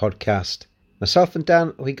Badger podcast. Myself and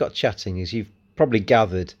Dan, we got chatting, as you've probably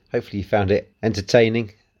gathered. Hopefully you found it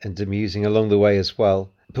entertaining and amusing along the way as well.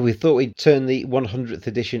 But we thought we'd turn the 100th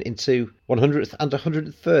edition into 100th and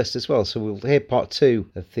 101st as well. So we'll hear part 2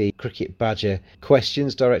 of the Cricket Badger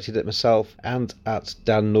questions directed at myself and at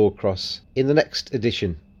Dan Norcross in the next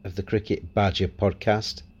edition of the Cricket Badger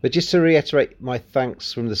podcast. But just to reiterate my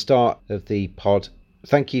thanks from the start of the pod,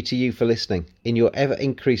 thank you to you for listening in your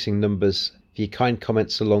ever-increasing numbers for your kind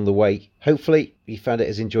comments along the way. Hopefully you found it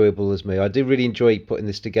as enjoyable as me. I do really enjoy putting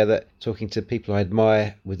this together, talking to people I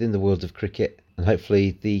admire within the world of cricket, and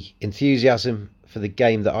hopefully the enthusiasm for the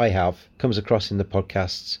game that I have comes across in the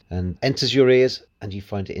podcasts and enters your ears and you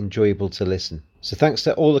find it enjoyable to listen. So thanks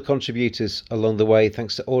to all the contributors along the way.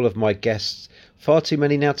 Thanks to all of my guests. Far too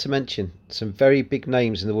many now to mention. Some very big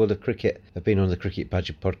names in the world of cricket have been on the Cricket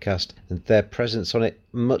Badger podcast, and their presence on it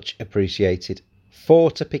much appreciated.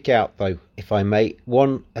 4 to pick out though, if I may.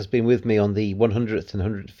 One has been with me on the 100th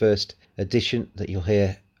and 101st edition that you'll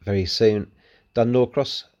hear very soon. Dan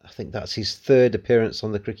Norcross, I think that's his 3rd appearance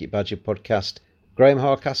on the Cricket Badger podcast. Graham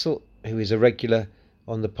Harcastle, who is a regular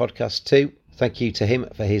on the podcast too. Thank you to him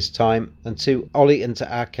for his time, and to Ollie and to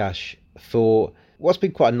Akash for what's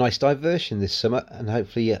been quite a nice diversion this summer, and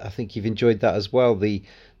hopefully I think you've enjoyed that as well. The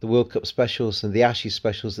World Cup specials and the Ashes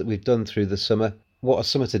specials that we've done through the summer. What a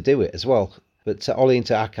summer to do it as well. But to Ollie and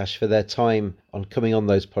to Akash for their time on coming on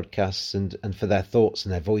those podcasts and for their thoughts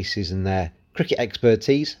and their voices and their cricket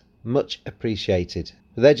expertise, much appreciated.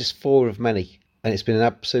 But they're just 4 of many, and it's been an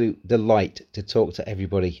absolute delight to talk to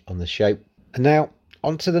everybody on the show. And now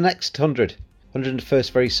on to the next 100.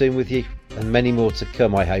 101st very soon with you, and many more to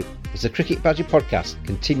come, I hope, as the Cricket Badger podcast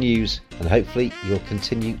continues, and hopefully you'll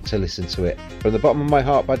continue to listen to it. From the bottom of my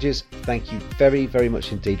heart, Badgers, thank you very, very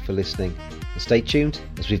much indeed for listening. And stay tuned,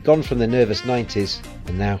 as we've gone from the nervous 90s,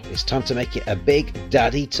 and now it's time to make it a big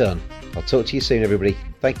daddy ton. I'll talk to you soon, everybody.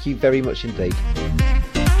 Thank you very much indeed.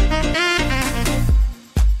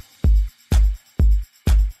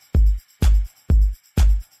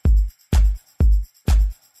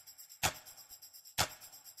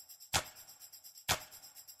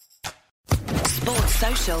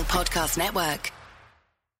 Podcast Network.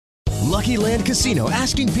 Lucky Land Casino,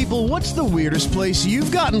 asking people, what's the weirdest place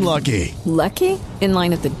you've gotten lucky? Lucky? In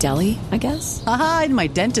line at the deli, I guess? Aha, in my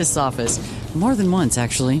dentist's office. More than once,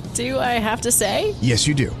 actually. Do I have to say? Yes,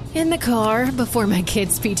 you do. In the car before my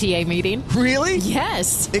kids' PTA meeting. Really?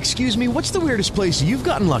 Yes. Excuse me, what's the weirdest place you've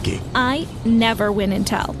gotten lucky? I never win and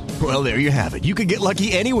tell. Well, there you have it. You can get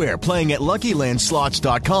lucky anywhere, playing at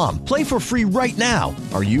LuckyLandSlots.com. Play for free right now.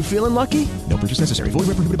 Are you feeling lucky? No purchase necessary. Void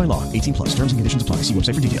where prohibited by law. 18+. Terms and conditions apply. See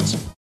website for details.